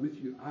to go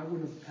with you. I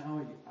will empower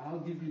you. I'll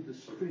give you the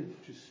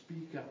strength to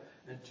speak up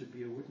and to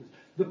be a witness.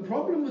 The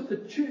problem with the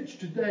church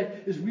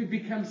today is we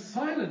become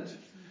silent.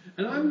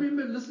 And I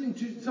remember listening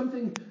to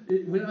something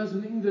when I was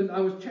in England. I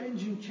was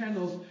changing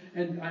channels,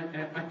 and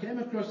I came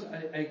across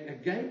a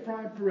gay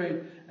pride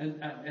parade,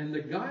 and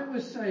the guy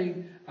was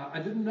saying, I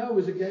didn't know it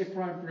was a gay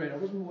pride parade. I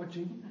wasn't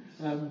watching,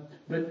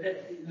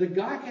 but the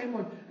guy came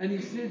on and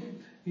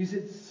he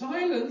said,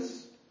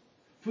 silence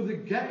for the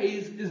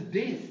gays is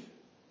death.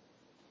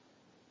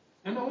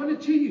 And I want to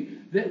tell you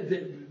that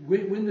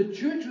when the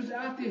church was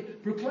out there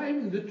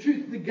proclaiming the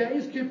truth, the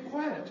gays kept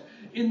quiet.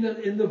 In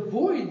the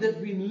void that's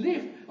been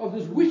left of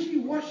this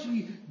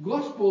wishy-washy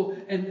gospel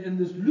and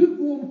this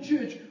lukewarm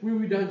church where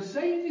we don't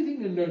say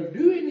anything and don't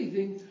do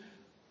anything,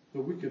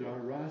 the wicked are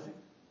rising.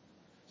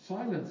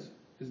 Silence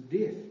is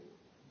death.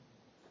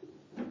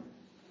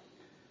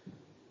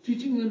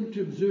 Teaching them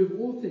to observe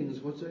all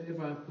things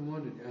whatsoever I have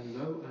commanded, and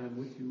lo, I am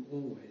with you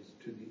always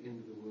to the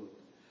end of the world.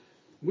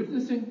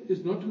 Witnessing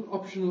is not an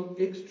optional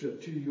extra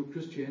to your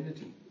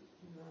Christianity.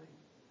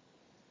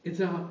 It's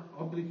our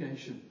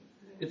obligation.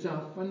 It's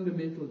our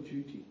fundamental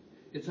duty.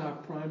 It's our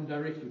prime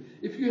directive.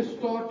 If you're a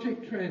Star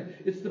Trek fan,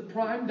 it's the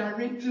prime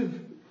directive.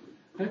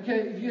 Okay,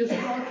 if you're a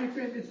Star Trek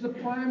fan, it's the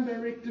prime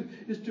directive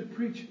is to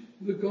preach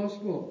the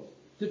gospel.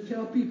 To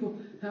tell people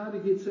how to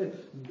get saved.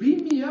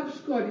 Beam me up,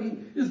 Scotty,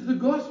 is the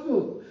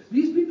gospel.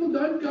 These people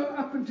don't go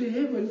up into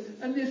heaven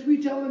unless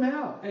we tell them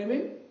how.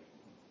 Amen?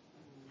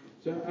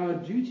 So our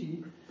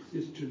duty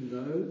is to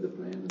know the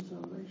plan of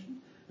salvation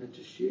and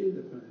to share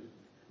the plan.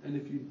 And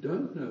if you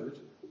don't know it,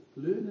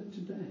 learn it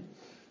today.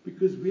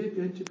 Because we are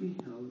going to be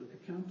held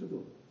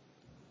accountable.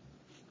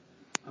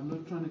 I'm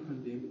not trying to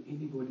condemn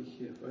anybody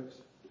here, folks.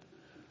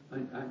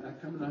 I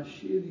come and I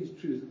share these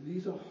truths.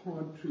 These are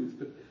hard truths,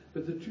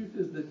 but the truth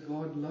is that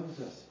God loves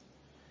us.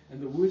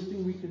 And the worst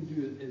thing we can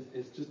do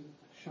is just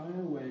shy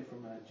away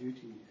from our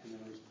duty and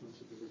our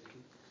responsibility.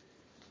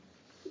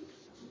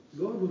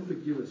 God will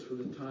forgive us for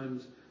the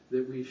times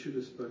that we should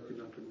have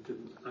spoken up and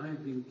didn't.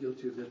 I've been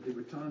guilty of that. There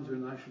were times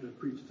when I should have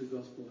preached the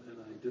gospel and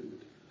I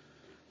didn't.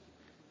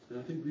 And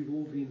I think we've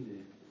all been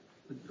there.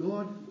 But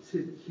God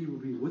said He will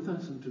be with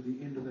us until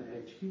the end of the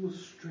age. He will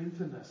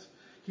strengthen us.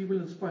 He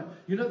will inspire.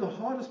 You know, the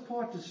hardest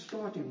part is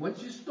starting.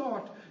 Once you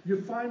start,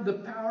 you find the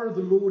power of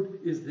the Lord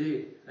is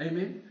there.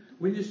 Amen?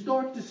 When you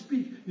start to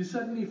speak, you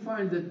suddenly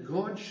find that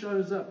God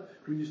shows up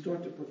when you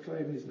start to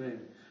proclaim His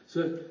name.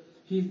 So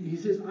He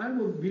says, I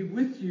will be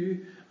with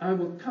you, I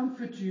will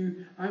comfort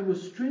you, I will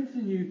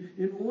strengthen you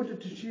in order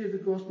to share the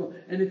gospel.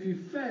 And if you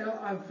fail,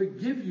 I'll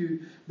forgive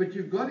you, but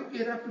you've got to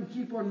get up and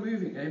keep on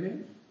moving.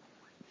 Amen?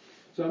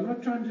 So I'm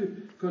not trying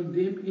to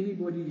condemn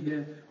anybody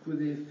here for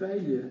their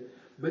failure,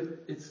 but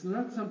it's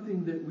not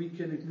something that we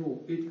can ignore.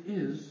 It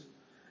is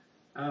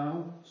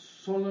our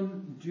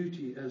solemn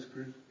duty as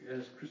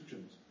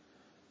Christians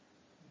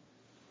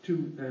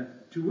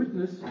to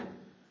witness.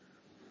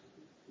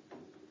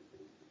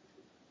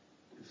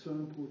 So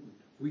important.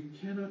 We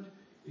cannot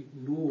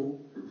ignore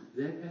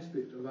that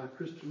aspect of our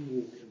Christian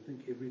walk and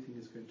think everything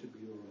is going to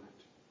be all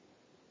right.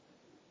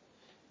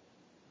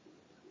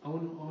 I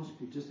want to ask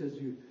you, just as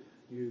you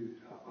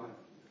are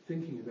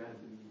thinking about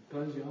it,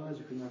 close your eyes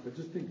if you like, but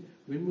just think,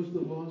 when was the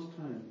last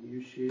time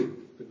you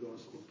shared the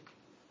gospel?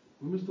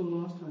 When was the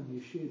last time you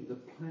shared the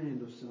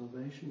plan of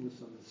salvation with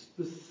someone,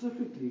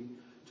 specifically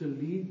to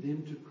lead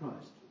them to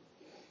Christ?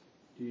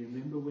 Do you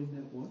remember when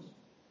that was?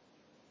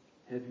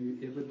 Have you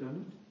ever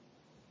done it?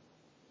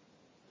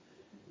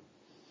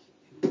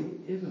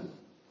 Ever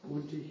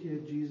want to hear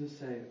Jesus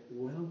say,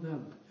 well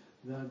done,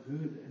 thou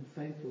good and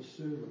faithful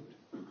servant,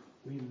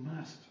 we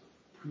must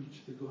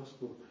preach the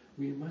gospel.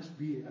 We must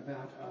be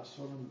about our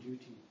solemn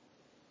duty.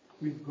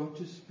 We've got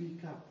to speak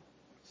up.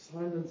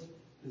 Silence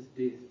is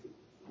death.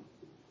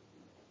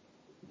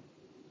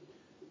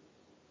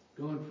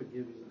 God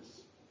forgives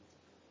us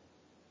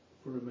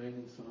for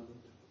remaining silent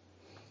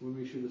when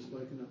we should have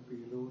spoken up for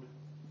you, Lord.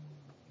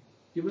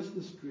 Give us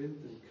the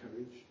strength and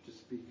courage to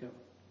speak up.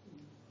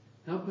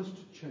 Help us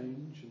to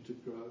change and to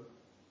grow.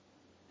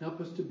 Help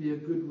us to be a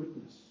good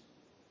witness.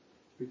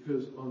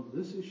 Because on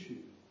this issue,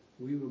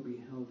 we will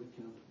be held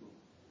accountable.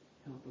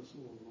 Help us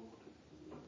all, Lord.